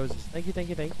 65 roses. Thank you, thank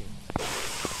you, thank you.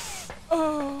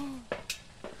 Oh.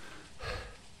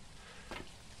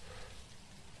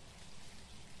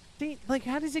 See, like,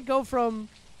 how does it go from...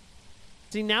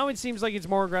 See, now it seems like it's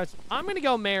more aggressive. I'm going to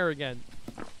go mayor again.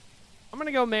 I'm going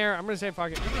to go mayor. I'm going to say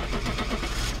fuck it.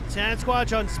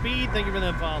 Sasquatch on speed, thank you for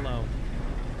that follow.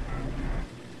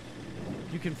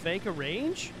 You can fake a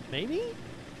range? Maybe?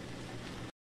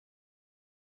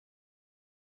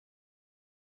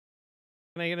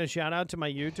 Can I get a shout out to my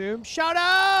YouTube? Shout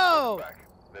out!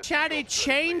 Chat, it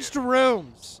changed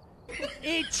rooms.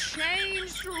 It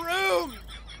changed rooms.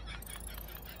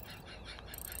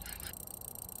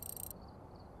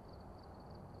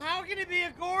 How can it be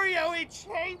a Goryo? It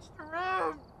changed the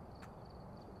room.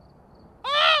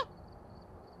 Ah!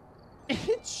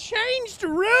 It changed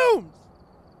rooms.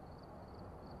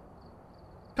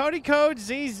 Cody Code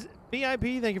Z's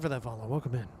VIP. Thank you for that follow.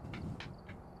 Welcome in.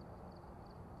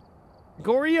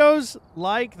 Goryos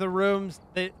like the rooms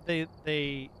they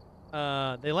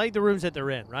like the rooms that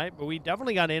they're in, right? But we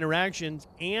definitely got interactions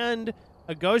and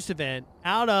a ghost event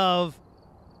out of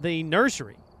the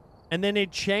nursery, and then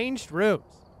it changed rooms,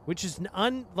 which is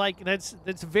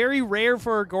that's very rare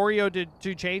for a Goryo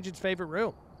to change its favorite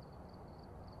room.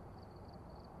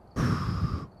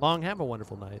 Long, have a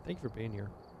wonderful night. Thank you for being here.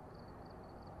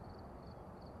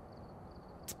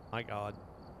 My God.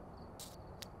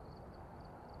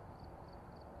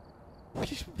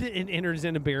 It enters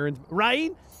into Baron's,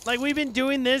 right? Like, we've been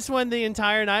doing this one the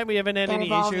entire night. We haven't had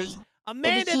any issues.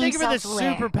 Amanda, thank you for the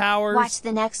superpowers. Watch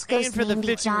the next ghost and for the name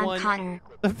be John Connor.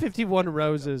 The 51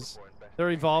 roses.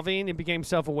 They're evolving. It became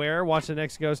self-aware. Watch the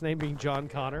next ghost name being John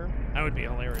Connor. That would be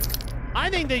hilarious. I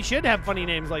think they should have funny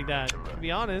names like that, to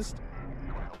be honest.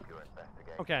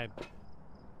 Okay.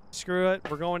 Screw it.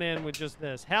 We're going in with just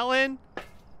this. Helen!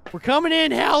 We're coming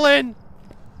in, Helen!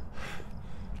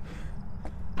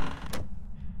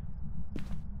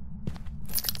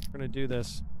 We're gonna do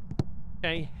this.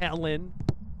 Okay, Helen.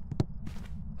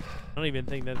 I don't even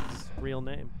think that's his real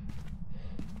name.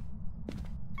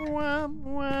 Womp,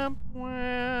 womp,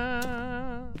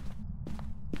 womp.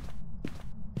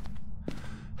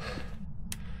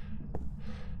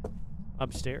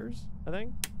 Upstairs, I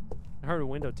think. I heard a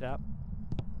window tap.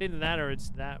 Either that or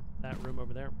it's that room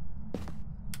over there.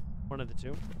 One of the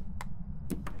two.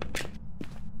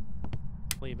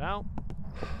 Leave out.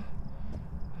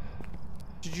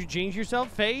 Did you change yourself,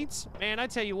 Fades? Man, I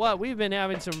tell you what, we've been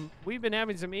having some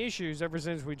issues ever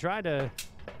since we tried to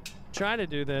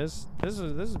do this. This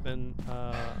has been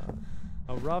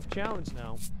a rough challenge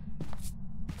now.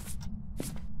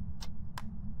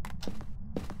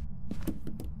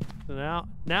 So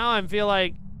now I feel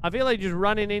like I feel like just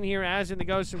running in here, asking the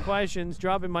ghost some questions,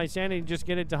 dropping my sanity, just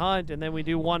get it to hunt, and then we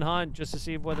do one hunt just to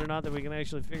see whether or not that we can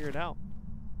actually figure it out.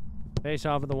 Based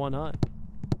off of the one hunt.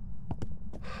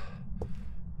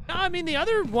 No, I mean, the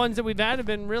other ones that we've had have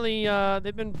been really,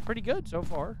 they've been pretty good so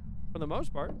far, for the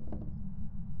most part.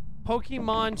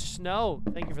 Pokemon Snow,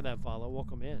 thank you for that follow.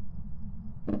 Welcome in.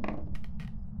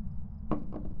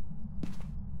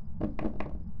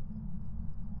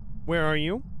 Where are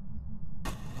you?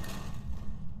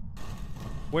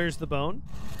 Where's the bone?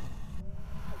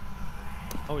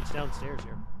 Oh, it's downstairs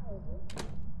here.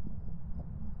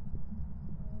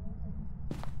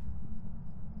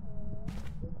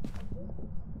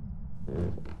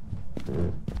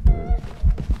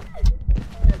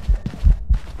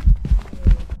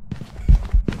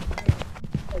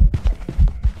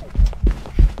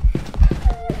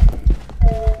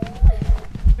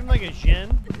 Seems like a Jin.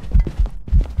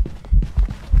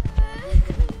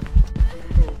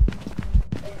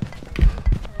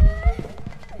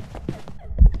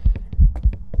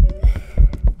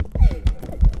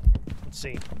 Let's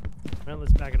see. Well,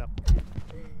 let's back it up.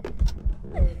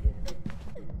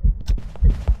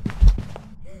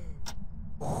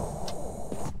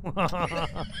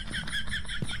 I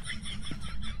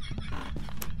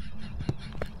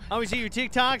always see your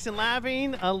TikToks and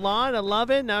laughing a lot. I love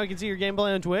it. Now I can see your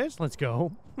gameplay on Twitch. Let's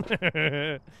go.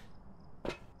 You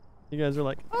guys are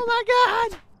like, oh my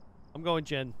god! I'm going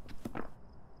Jen.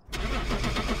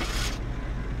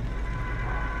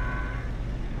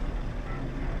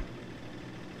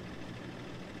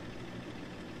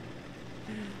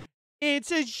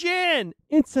 It's a Jin!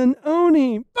 It's an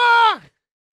Oni! Fuck!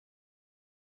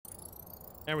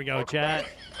 There we go, chat.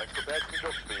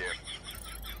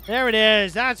 There it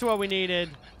is. That's what we needed.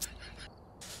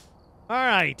 All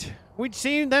right. We'd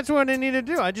seen that's what I needed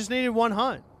to do. I just needed one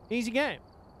hunt. Easy game.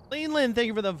 Lean, thank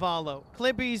you for the follow.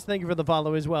 Clippies, thank you for the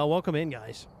follow as well. Welcome in,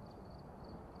 guys.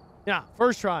 Yeah,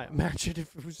 first try. Imagine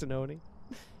if it was an Oni.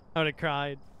 I would have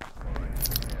cried. I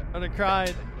would have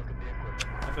cried.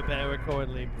 I prepare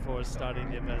accordingly before starting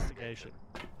the investigation.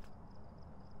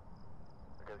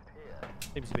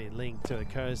 Seems to be linked to a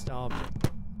cursed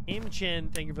object.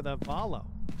 Imchin, thank you for that follow.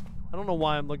 I don't know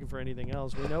why I'm looking for anything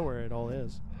else. We know where it all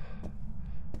is.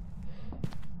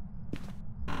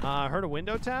 I heard a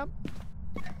window tap.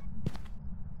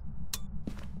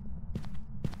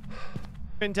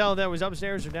 Couldn't tell if that was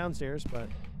upstairs or downstairs, but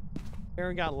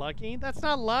Aaron got lucky. That's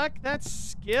not luck. That's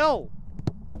skill.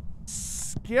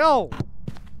 Skill.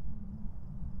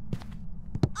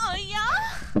 Oh,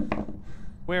 yeah?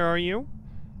 Where are you?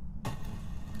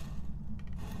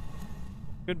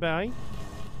 Goodbye.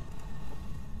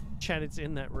 Chat, it's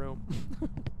in that room.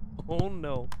 Oh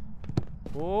no.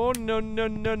 Oh no, no,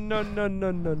 no, no, no,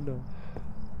 no, no, no.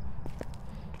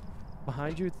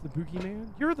 Behind you, it's the boogeyman?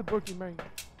 You're the boogeyman.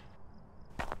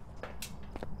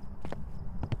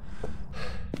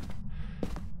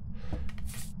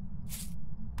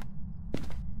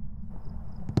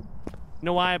 You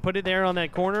know why I put it there on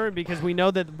that corner? Because we know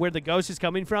that where the ghost is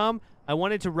coming from, I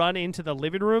want it to run into the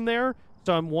living room there.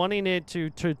 So I'm wanting it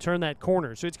to turn that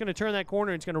corner. So it's going to turn that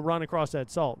corner and it's going to run across that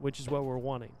salt, which is what we're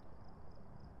wanting.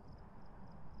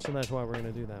 So that's why we're going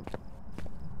to do that.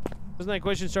 Doesn't that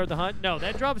question start the hunt? No,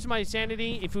 that drops my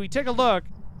sanity. If we take a look,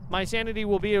 my sanity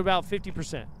will be about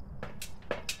 50%.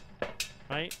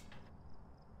 Right?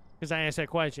 Because I asked that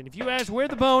question. If you ask where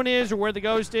the bone is or where the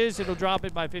ghost is, it'll drop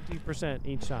it by 50%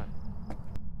 each time.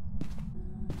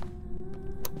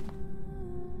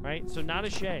 Right? So not a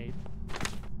shade.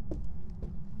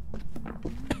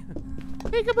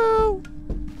 Peekaboo!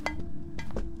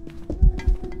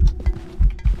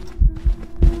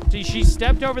 See, she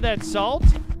stepped over that salt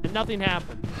and nothing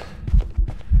happened.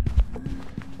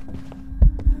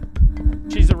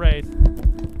 She's a wraith.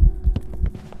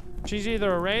 She's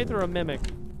either a wraith or a mimic.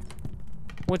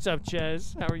 What's up,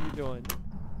 Ches? How are you doing?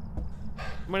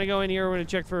 I'm gonna go in here. We're gonna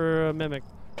check for a mimic.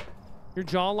 Your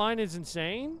jawline is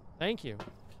insane? Thank you.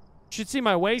 You should see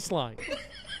my waistline.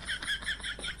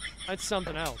 That's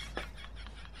something else.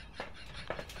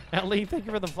 Ellie, thank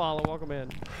you for the follow. Welcome in.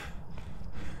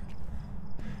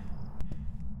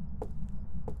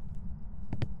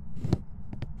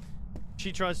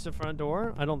 She trusts the front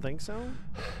door? I don't think so.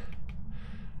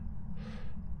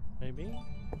 Maybe.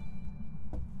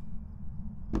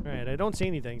 Alright, I don't see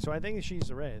anything, so I think she's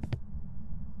a wraith.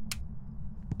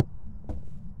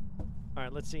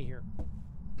 Alright, let's see here.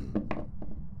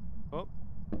 Oh.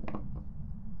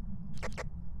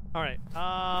 Alright,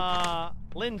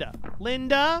 Linda.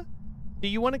 Linda, do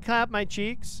you want to clap my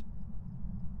cheeks?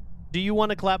 Do you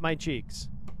want to clap my cheeks?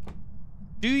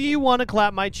 Do you want to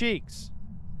clap my cheeks?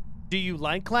 Do you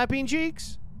like clapping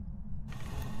cheeks?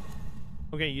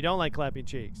 Okay, you don't like clapping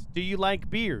cheeks. Do you like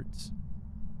beards?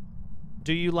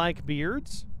 Do you like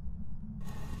beards?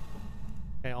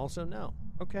 Okay, also no.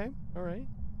 Okay, all right.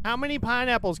 How many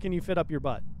pineapples can you fit up your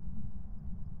butt?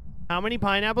 How many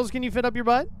pineapples can you fit up your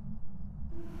butt?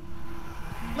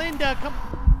 Linda, come.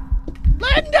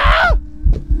 Linda!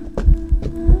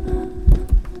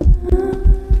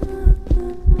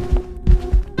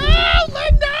 Oh,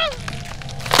 Linda!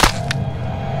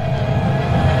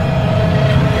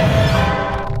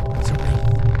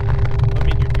 I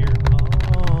mean, your beard.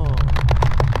 Oh.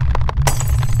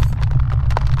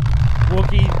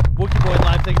 Wookie Boy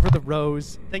Live, thank you for the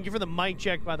rose. Thank you for the mic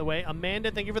check, by the way.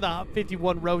 Amanda, thank you for the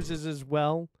 51 roses as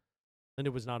well.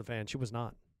 Linda was not a fan. She was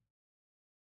not.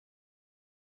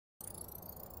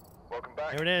 Welcome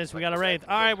back. There it is. We got a Wraith.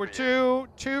 All right, we're two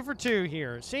for two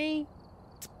here. See?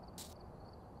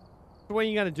 The way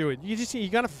you got to do it. You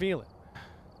got to feel it.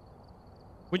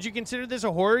 Would you consider this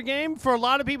a horror game? For a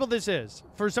lot of people, this is.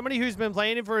 For somebody who's been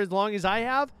playing it for as long as I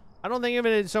have, I don't think of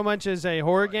it so much as a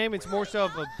horror game. It's more so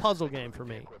of a puzzle game for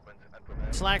me.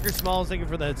 Slacker Smalls, thank you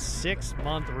for the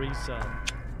 6-month resub.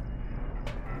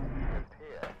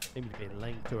 Maybe to be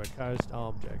linked to a cursed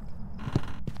object.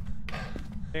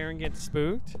 Aaron gets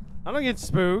spooked. I don't get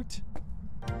spooked.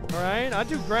 Alright, I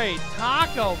do great.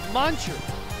 Taco Muncher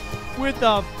with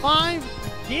the 5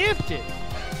 gifted.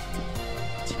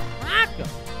 Taco.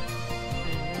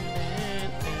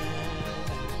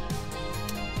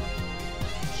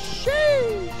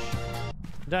 Sheesh.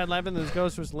 Died laughing. This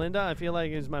ghost was Linda. I feel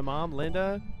like it was my mom,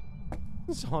 Linda.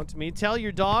 This haunts me. Tell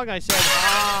your dog I said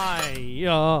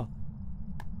hi.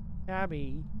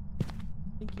 Abby.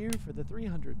 Thank you for the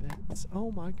 300 bits.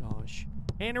 Oh my gosh.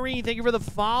 Henry, thank you for the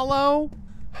follow.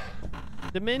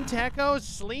 Dementeco,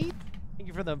 sleep. Thank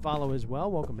you for the follow as well.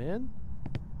 Welcome in.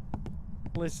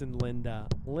 Listen, Linda.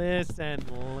 Listen,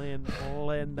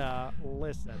 Linda.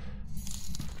 Listen.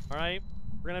 All right.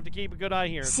 We're going to have to keep a good eye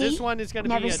here. See? This one is going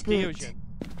to be a fusion.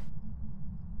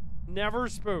 Never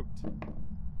spooked.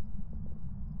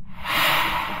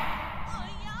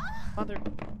 Mother.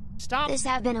 Stop. This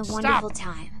have been a wonderful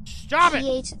time. Stop it.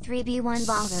 TH3B1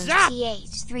 bongos. Stop.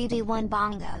 TH3B1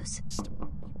 bongos.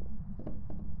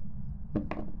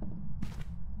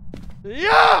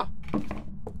 Yeah!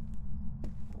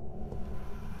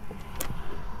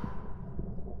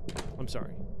 I'm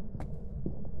sorry.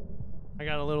 I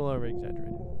got a little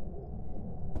over-exaggerated.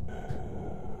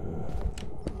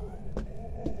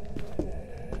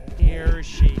 Here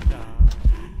she comes.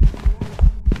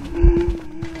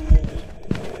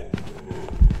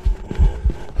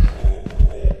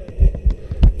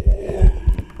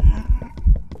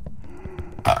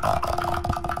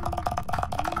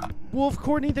 Wolf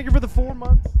Courtney, thank you for the 4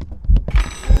 months.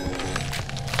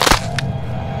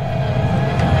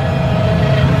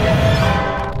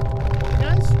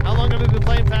 Guys, how long have we been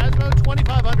playing Phasmo?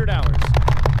 2,500 hours.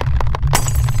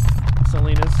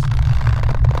 Salinas.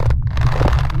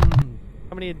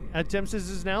 How many attempts is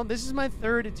this now? This is my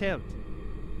 3rd attempt.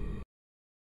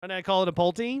 And I call it a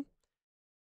Pulte.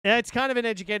 Yeah, it's kind of an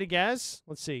educated guess.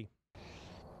 Let's see.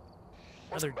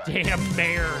 Another damn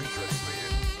mare.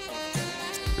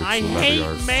 I hate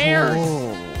mares.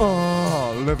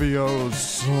 Oh,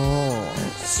 Leviosa.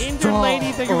 Injured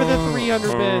lady, thank you for the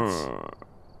 300 bits.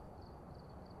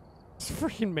 It's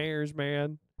freaking mares,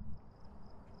 man.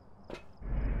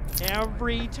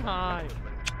 Every time.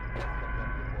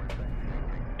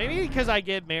 Maybe because I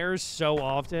get mares so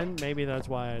often. Maybe that's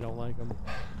why I don't like them.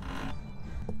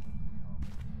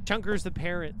 Chunkers the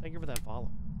Parrot, thank you for that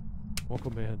follow.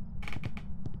 Welcome, man.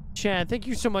 Chad, thank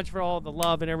you so much for all the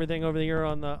love and everything over here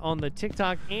on the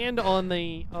TikTok and on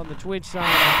the Twitch side.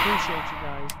 I appreciate you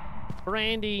guys.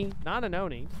 Brandy, not an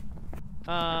Oni.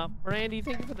 Brandy,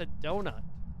 thank you for the donut.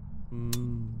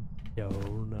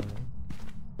 Donut.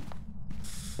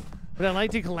 Would I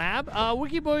like to collab?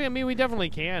 Wikiboy, I mean, we definitely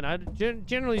can.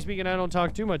 Generally speaking, I don't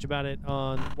talk too much about it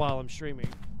while I'm streaming.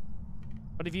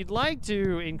 But if you'd like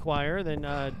to inquire, then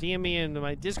DM me in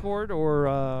my Discord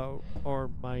or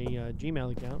my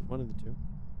Gmail account, one of the two.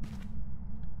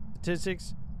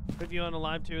 Statistics, put you on a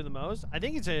live 2 the most. I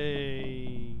think it's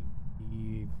a...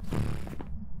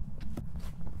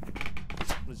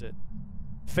 What is it?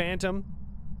 Phantom.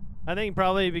 I think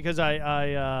probably because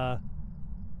I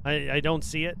don't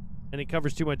see it and it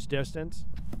covers too much distance.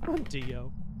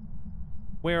 Dio.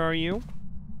 Where are you?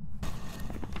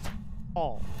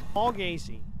 Paul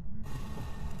Gacy.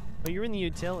 Oh, you're in the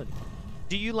utility.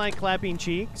 Do you like clapping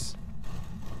cheeks?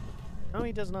 No,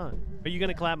 he does not. Are you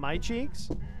gonna clap my cheeks?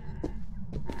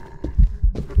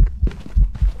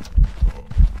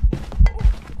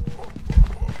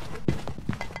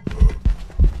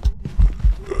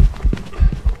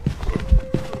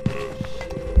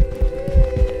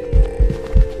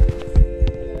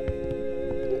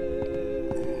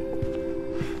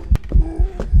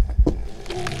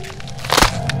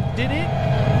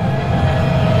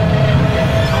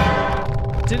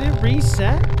 Did it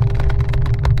reset?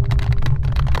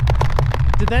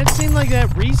 Did that seem like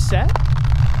that reset?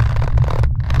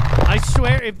 I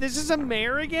swear, if this is a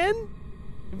mare again,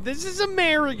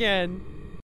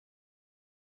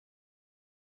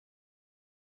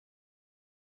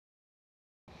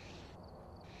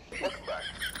 Welcome back.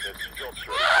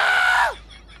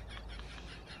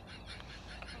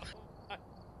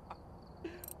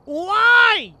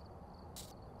 Why?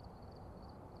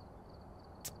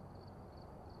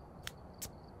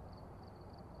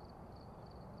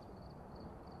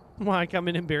 Why come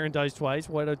in and Baron dies twice?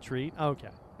 What a treat. Okay.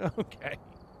 Okay.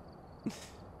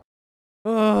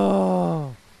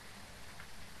 Oh.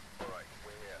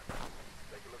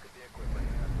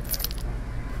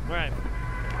 Alright.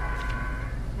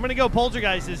 I'm gonna go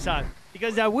Poltergeist this time.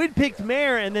 Because I would pick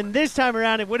Mare, and then this time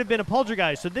around it would have been a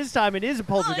Poltergeist. So this time it is a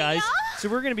Poltergeist. Oh, yeah? So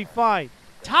we're gonna be fine.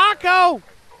 Taco!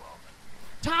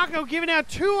 Taco giving out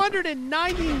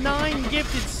 299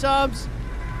 gifted subs.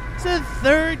 It's a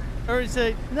third, or it's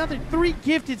another 3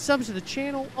 gifted subs to the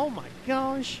channel. Oh my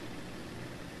gosh.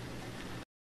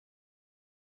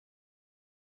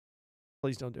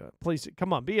 Please don't do it. Please,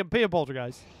 come on, be a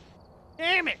Poltergeist.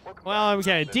 Damn it! Well,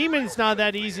 okay, Demon's not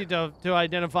that easy to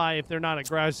identify if they're not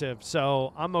aggressive,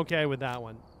 so I'm okay with that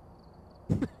one.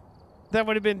 That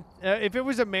would have been, if it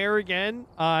was a mare again,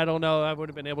 I don't know, I would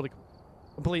have been able to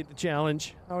complete the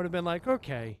challenge. I would have been like,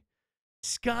 okay.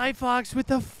 Skyfox with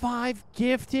the 5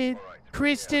 gifted.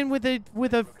 Kristen with a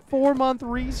 4-month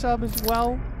resub as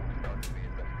well.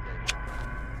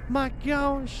 My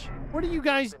gosh, what are you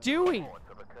guys doing?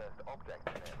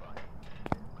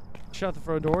 Shut the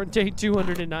front door. Day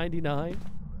 299.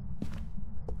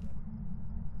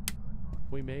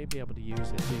 We may be able to use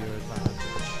it to your advantage.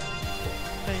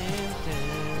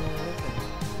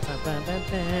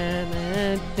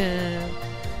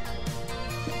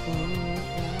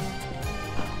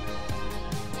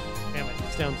 Damn it,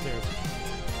 it's downstairs.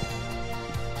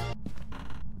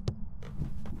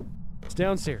 It's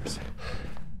downstairs.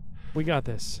 We got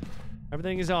this.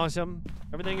 Everything is awesome.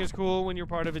 Everything is cool when you're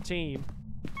part of a team.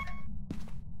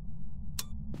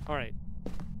 All right.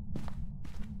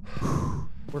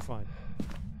 We're fine.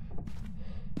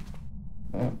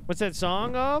 What's that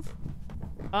song of?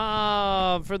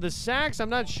 For the sax, I'm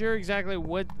not sure exactly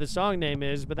what the song name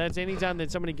is, but that's anytime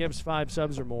that somebody gives 5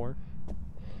 subs or more.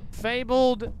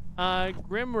 Fabled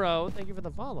Grimro, thank you for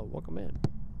the follow. Welcome in.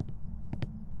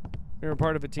 You're a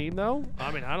part of a team, though?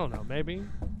 I mean, I don't know. Maybe.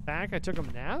 Back, I took a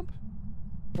nap?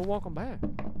 Well, welcome back.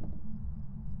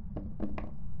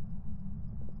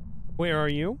 Where are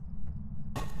you?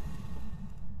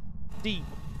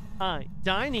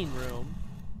 Dining room.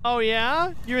 Oh,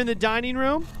 yeah? You're in the dining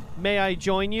room? May I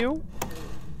join you?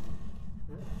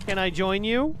 Can I join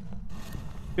you?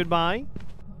 Goodbye.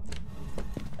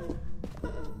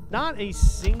 Not a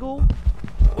single...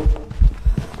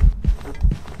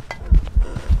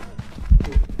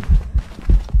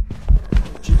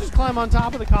 Did you just climb on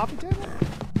top of the coffee table?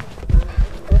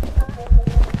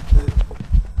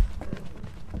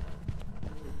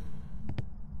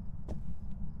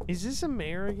 Is this a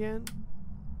mare again?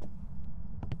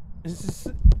 Is this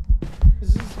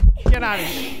get out of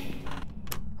here.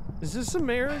 Is this a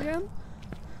mare again?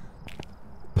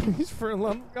 Please, for a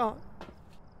love of God.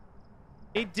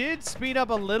 It did speed up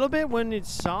a little bit when it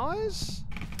saw us,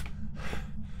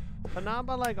 but not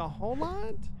by like a whole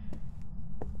lot.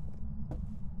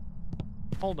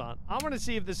 Hold on. I want to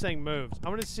see if this thing moves. I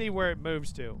want to see where it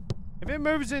moves to. If it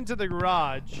moves into the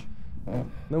garage,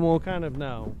 then we'll kind of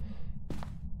know.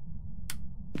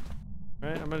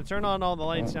 Alright, I'm going to turn on all the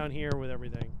lights down here with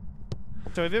everything.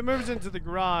 So if it moves into the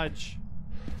garage,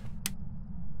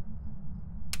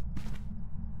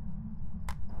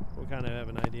 we'll kind of have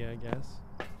an idea, I guess.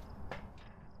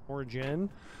 Or a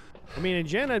gen. I mean, a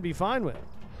gen I'd be fine with.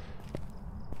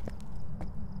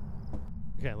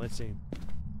 Okay, let's see.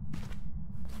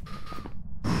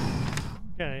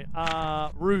 Okay,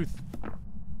 Ruth.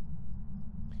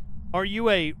 Are you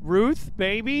a Ruth,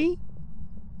 baby?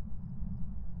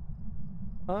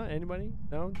 Anybody?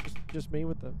 No? Just me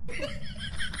with the...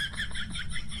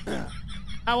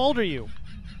 How old are you?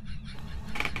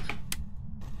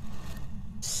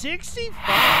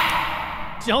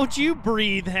 65? Don't you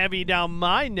breathe heavy down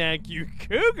my neck, you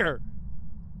cougar.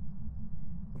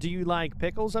 Do you like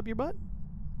pickles up your butt?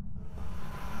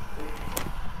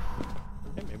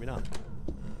 Okay, maybe not.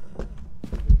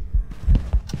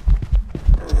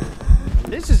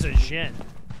 This is a gen.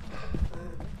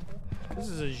 This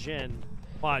is a gen.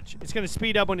 Watch. It's going to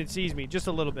speed up when it sees me. Just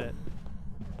a little bit.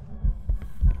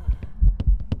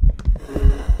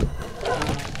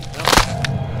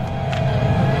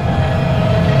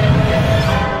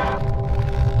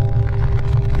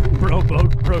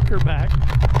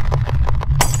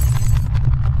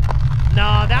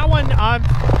 one,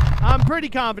 I'm pretty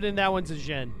confident that one's a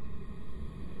Jin.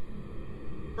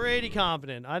 Pretty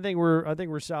confident. I think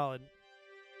we're solid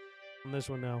on this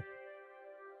one now.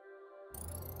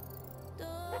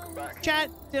 Chat,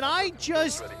 did I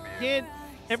just get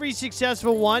every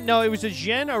successful one? No, it was a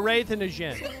Jin, a Wraith, and a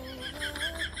Jin.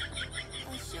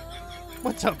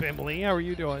 What's up, Emily? How are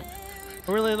you doing?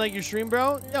 I really like your stream,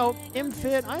 bro. Yo,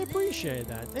 MFit, I appreciate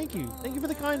that. Thank you. Thank you for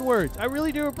the kind words. I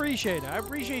really do appreciate it. I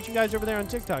appreciate you guys over there on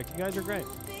TikTok. You guys are great.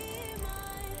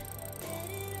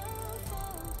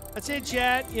 That's it,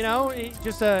 chat. You know,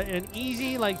 just an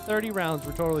easy, like, 30 rounds.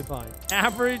 We're totally fine.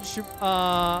 Average,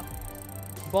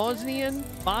 Bosnian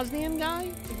guy?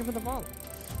 Thank you for the follow.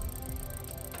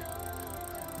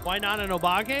 Why not an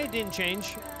Obake? It didn't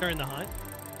change during the hunt.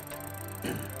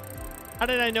 How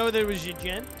did I know there was a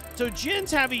Jin? So Jins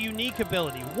have a unique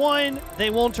ability. One, they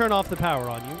won't turn off the power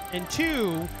on you. And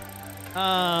two,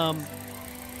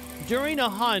 during a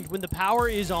hunt, when the power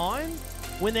is on,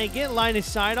 when they get line of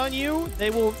sight on you,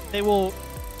 they will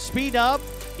speed up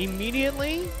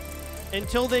immediately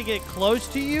until they get close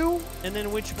to you, and then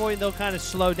at which point they'll kind of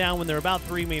slow down when they're about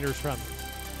 3 meters from you.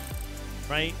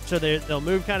 Right? So they'll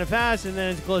move kind of fast, and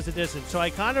then it's close to distance. So I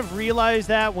kind of realized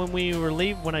that when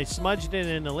when I smudged it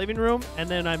in the living room, and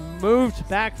then I moved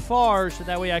back far so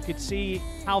that way I could see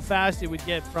how fast it would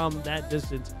get from that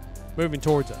distance moving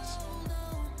towards us.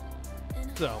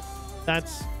 So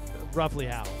that's roughly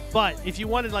how. But if you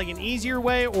wanted like an easier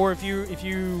way, or if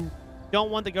you don't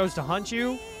want the ghost to hunt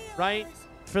you, right?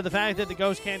 For the fact that the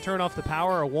ghost can't turn off the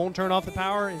power or won't turn off the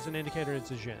power is an indicator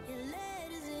it's a Jin.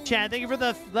 Chad, thank you for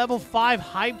the level 5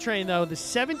 hype train, though. The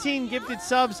 17 gifted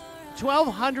subs,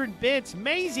 1,200 bits.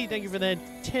 Maisie, thank you for that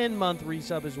 10-month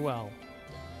resub as well.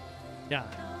 Yeah.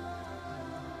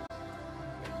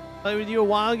 Played with you a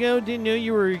while ago. Didn't know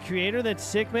you were a creator. That's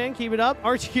sick, man. Keep it up.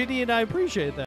 RTQD, and I appreciate that.